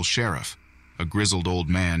the local sheriff, a grizzled old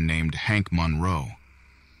man named Hank Monroe.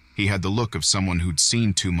 He had the look of someone who'd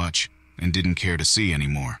seen too much and didn't care to see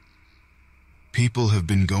anymore. "People have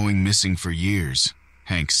been going missing for years,"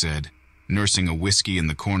 Hank said, nursing a whiskey in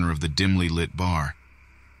the corner of the dimly lit bar.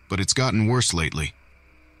 "But it's gotten worse lately.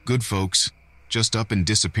 Good folks, just up and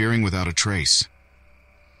disappearing without a trace."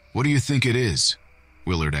 "What do you think it is?"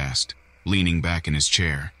 Willard asked, leaning back in his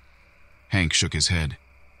chair. Hank shook his head.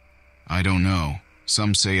 "I don't know.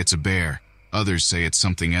 Some say it's a bear, others say it's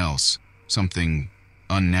something else, something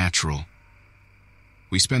unnatural."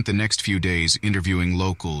 We spent the next few days interviewing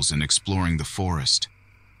locals and exploring the forest.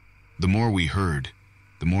 The more we heard,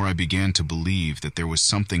 the more I began to believe that there was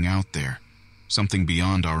something out there, something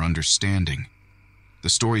beyond our understanding. The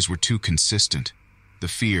stories were too consistent, the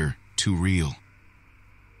fear too real.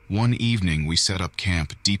 One evening we set up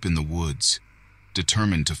camp deep in the woods,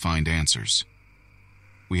 determined to find answers.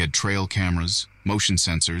 We had trail cameras, motion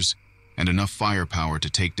sensors, and enough firepower to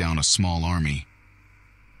take down a small army.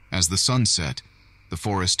 As the sun set, the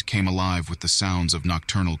forest came alive with the sounds of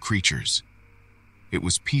nocturnal creatures. It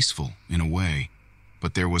was peaceful in a way,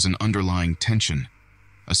 but there was an underlying tension,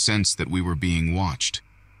 a sense that we were being watched.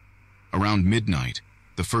 Around midnight,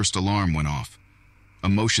 the first alarm went off. A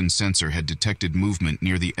motion sensor had detected movement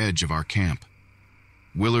near the edge of our camp.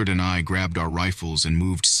 Willard and I grabbed our rifles and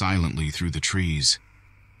moved silently through the trees.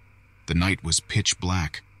 The night was pitch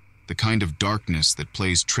black, the kind of darkness that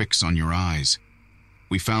plays tricks on your eyes.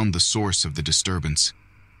 We found the source of the disturbance,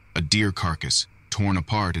 a deer carcass, torn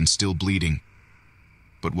apart and still bleeding.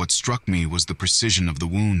 But what struck me was the precision of the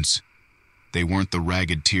wounds. They weren't the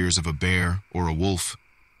ragged tears of a bear or a wolf.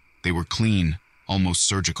 They were clean, almost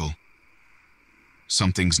surgical.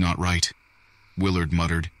 "Something's not right," Willard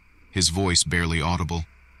muttered, his voice barely audible.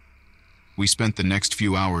 We spent the next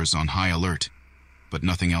few hours on high alert, but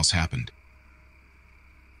nothing else happened.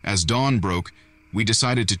 As dawn broke, we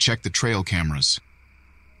decided to check the trail cameras.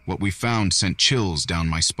 What we found sent chills down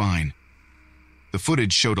my spine. The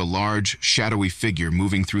footage showed a large, shadowy figure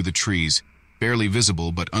moving through the trees, barely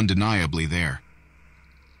visible but undeniably there.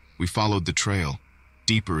 We followed the trail,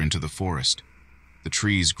 deeper into the forest. The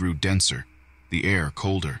trees grew denser, the air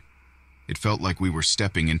colder. It felt like we were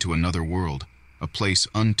stepping into another world, a place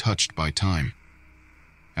untouched by time.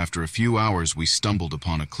 After a few hours, we stumbled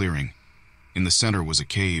upon a clearing. In the center was a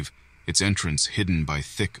cave, its entrance hidden by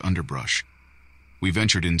thick underbrush. We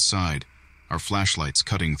ventured inside, our flashlights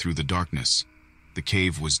cutting through the darkness. The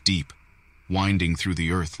cave was deep, winding through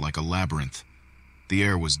the earth like a labyrinth. The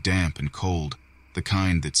air was damp and cold, the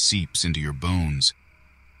kind that seeps into your bones.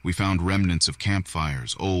 We found remnants of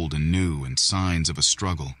campfires, old and new, and signs of a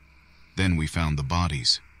struggle. Then we found the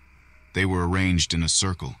bodies. They were arranged in a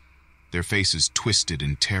circle, their faces twisted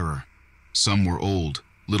in terror. Some were old,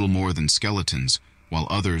 little more than skeletons, while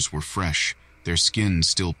others were fresh, their skin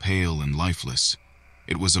still pale and lifeless.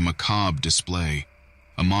 It was a macabre display,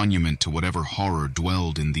 a monument to whatever horror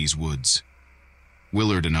dwelled in these woods.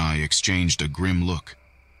 Willard and I exchanged a grim look.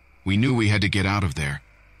 We knew we had to get out of there,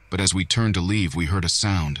 but as we turned to leave, we heard a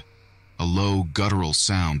sound, a low, guttural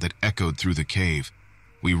sound that echoed through the cave.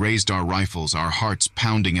 We raised our rifles, our hearts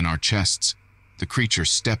pounding in our chests. The creature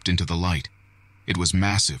stepped into the light. It was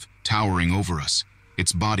massive, towering over us,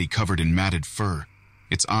 its body covered in matted fur.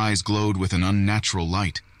 Its eyes glowed with an unnatural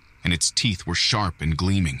light, and its teeth were sharp and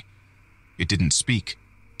gleaming. It didn't speak,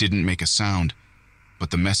 didn't make a sound,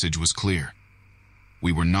 but the message was clear.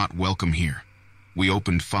 We were not welcome here. We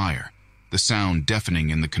opened fire, the sound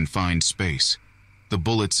deafening in the confined space. The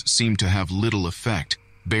bullets seemed to have little effect,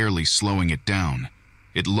 barely slowing it down.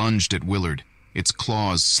 It lunged at Willard, its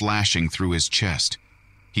claws slashing through his chest.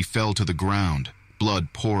 He fell to the ground,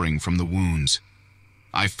 blood pouring from the wounds.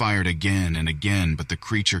 I fired again and again, but the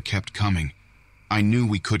creature kept coming. I knew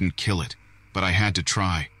we couldn't kill it, but I had to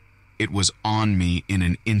try. It was on me in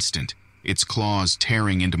an instant, its claws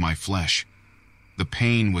tearing into my flesh. The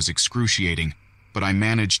pain was excruciating, but I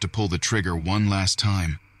managed to pull the trigger one last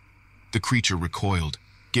time. The creature recoiled,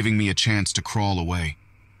 giving me a chance to crawl away.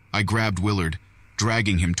 I grabbed Willard,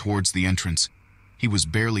 dragging him towards the entrance. He was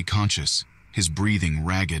barely conscious, his breathing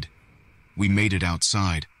ragged. We made it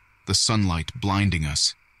outside, the sunlight blinding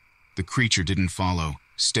us. The creature didn't follow,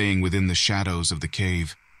 staying within the shadows of the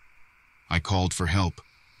cave. I called for help,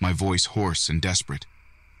 my voice hoarse and desperate.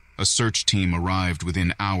 A search team arrived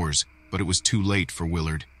within hours, but it was too late for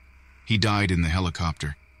Willard. He died in the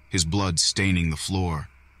helicopter, his blood staining the floor.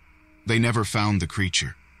 They never found the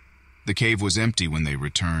creature. The cave was empty when they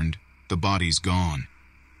returned, the bodies gone.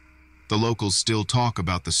 The locals still talk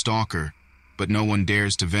about the stalker, but no one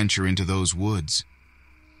dares to venture into those woods.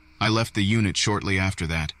 I left the unit shortly after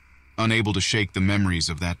that, unable to shake the memories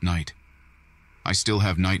of that night. I still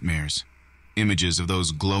have nightmares, images of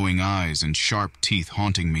those glowing eyes and sharp teeth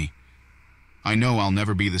haunting me. I know I'll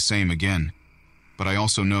never be the same again, but I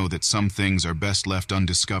also know that some things are best left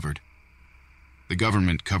undiscovered. The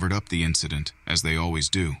government covered up the incident, as they always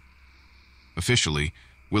do. Officially,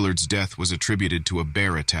 Willard's death was attributed to a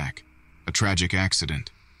bear attack, a tragic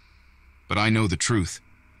accident. But I know the truth,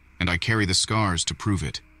 and I carry the scars to prove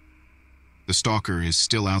it. The stalker is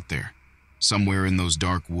still out there, somewhere in those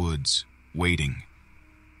dark woods, waiting.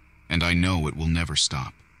 And I know it will never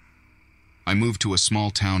stop. I moved to a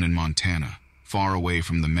small town in Montana, far away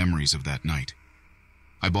from the memories of that night.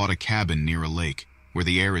 I bought a cabin near a lake, where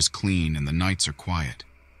the air is clean and the nights are quiet.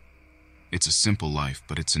 It's a simple life,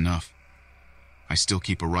 but it's enough. I still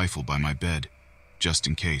keep a rifle by my bed, just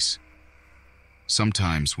in case.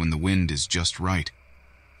 Sometimes, when the wind is just right,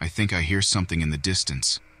 I think I hear something in the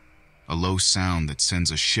distance, a low sound that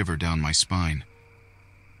sends a shiver down my spine.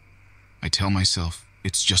 I tell myself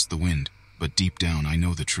it's just the wind, but deep down I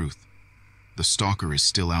know the truth. The stalker is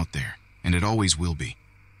still out there, and it always will be.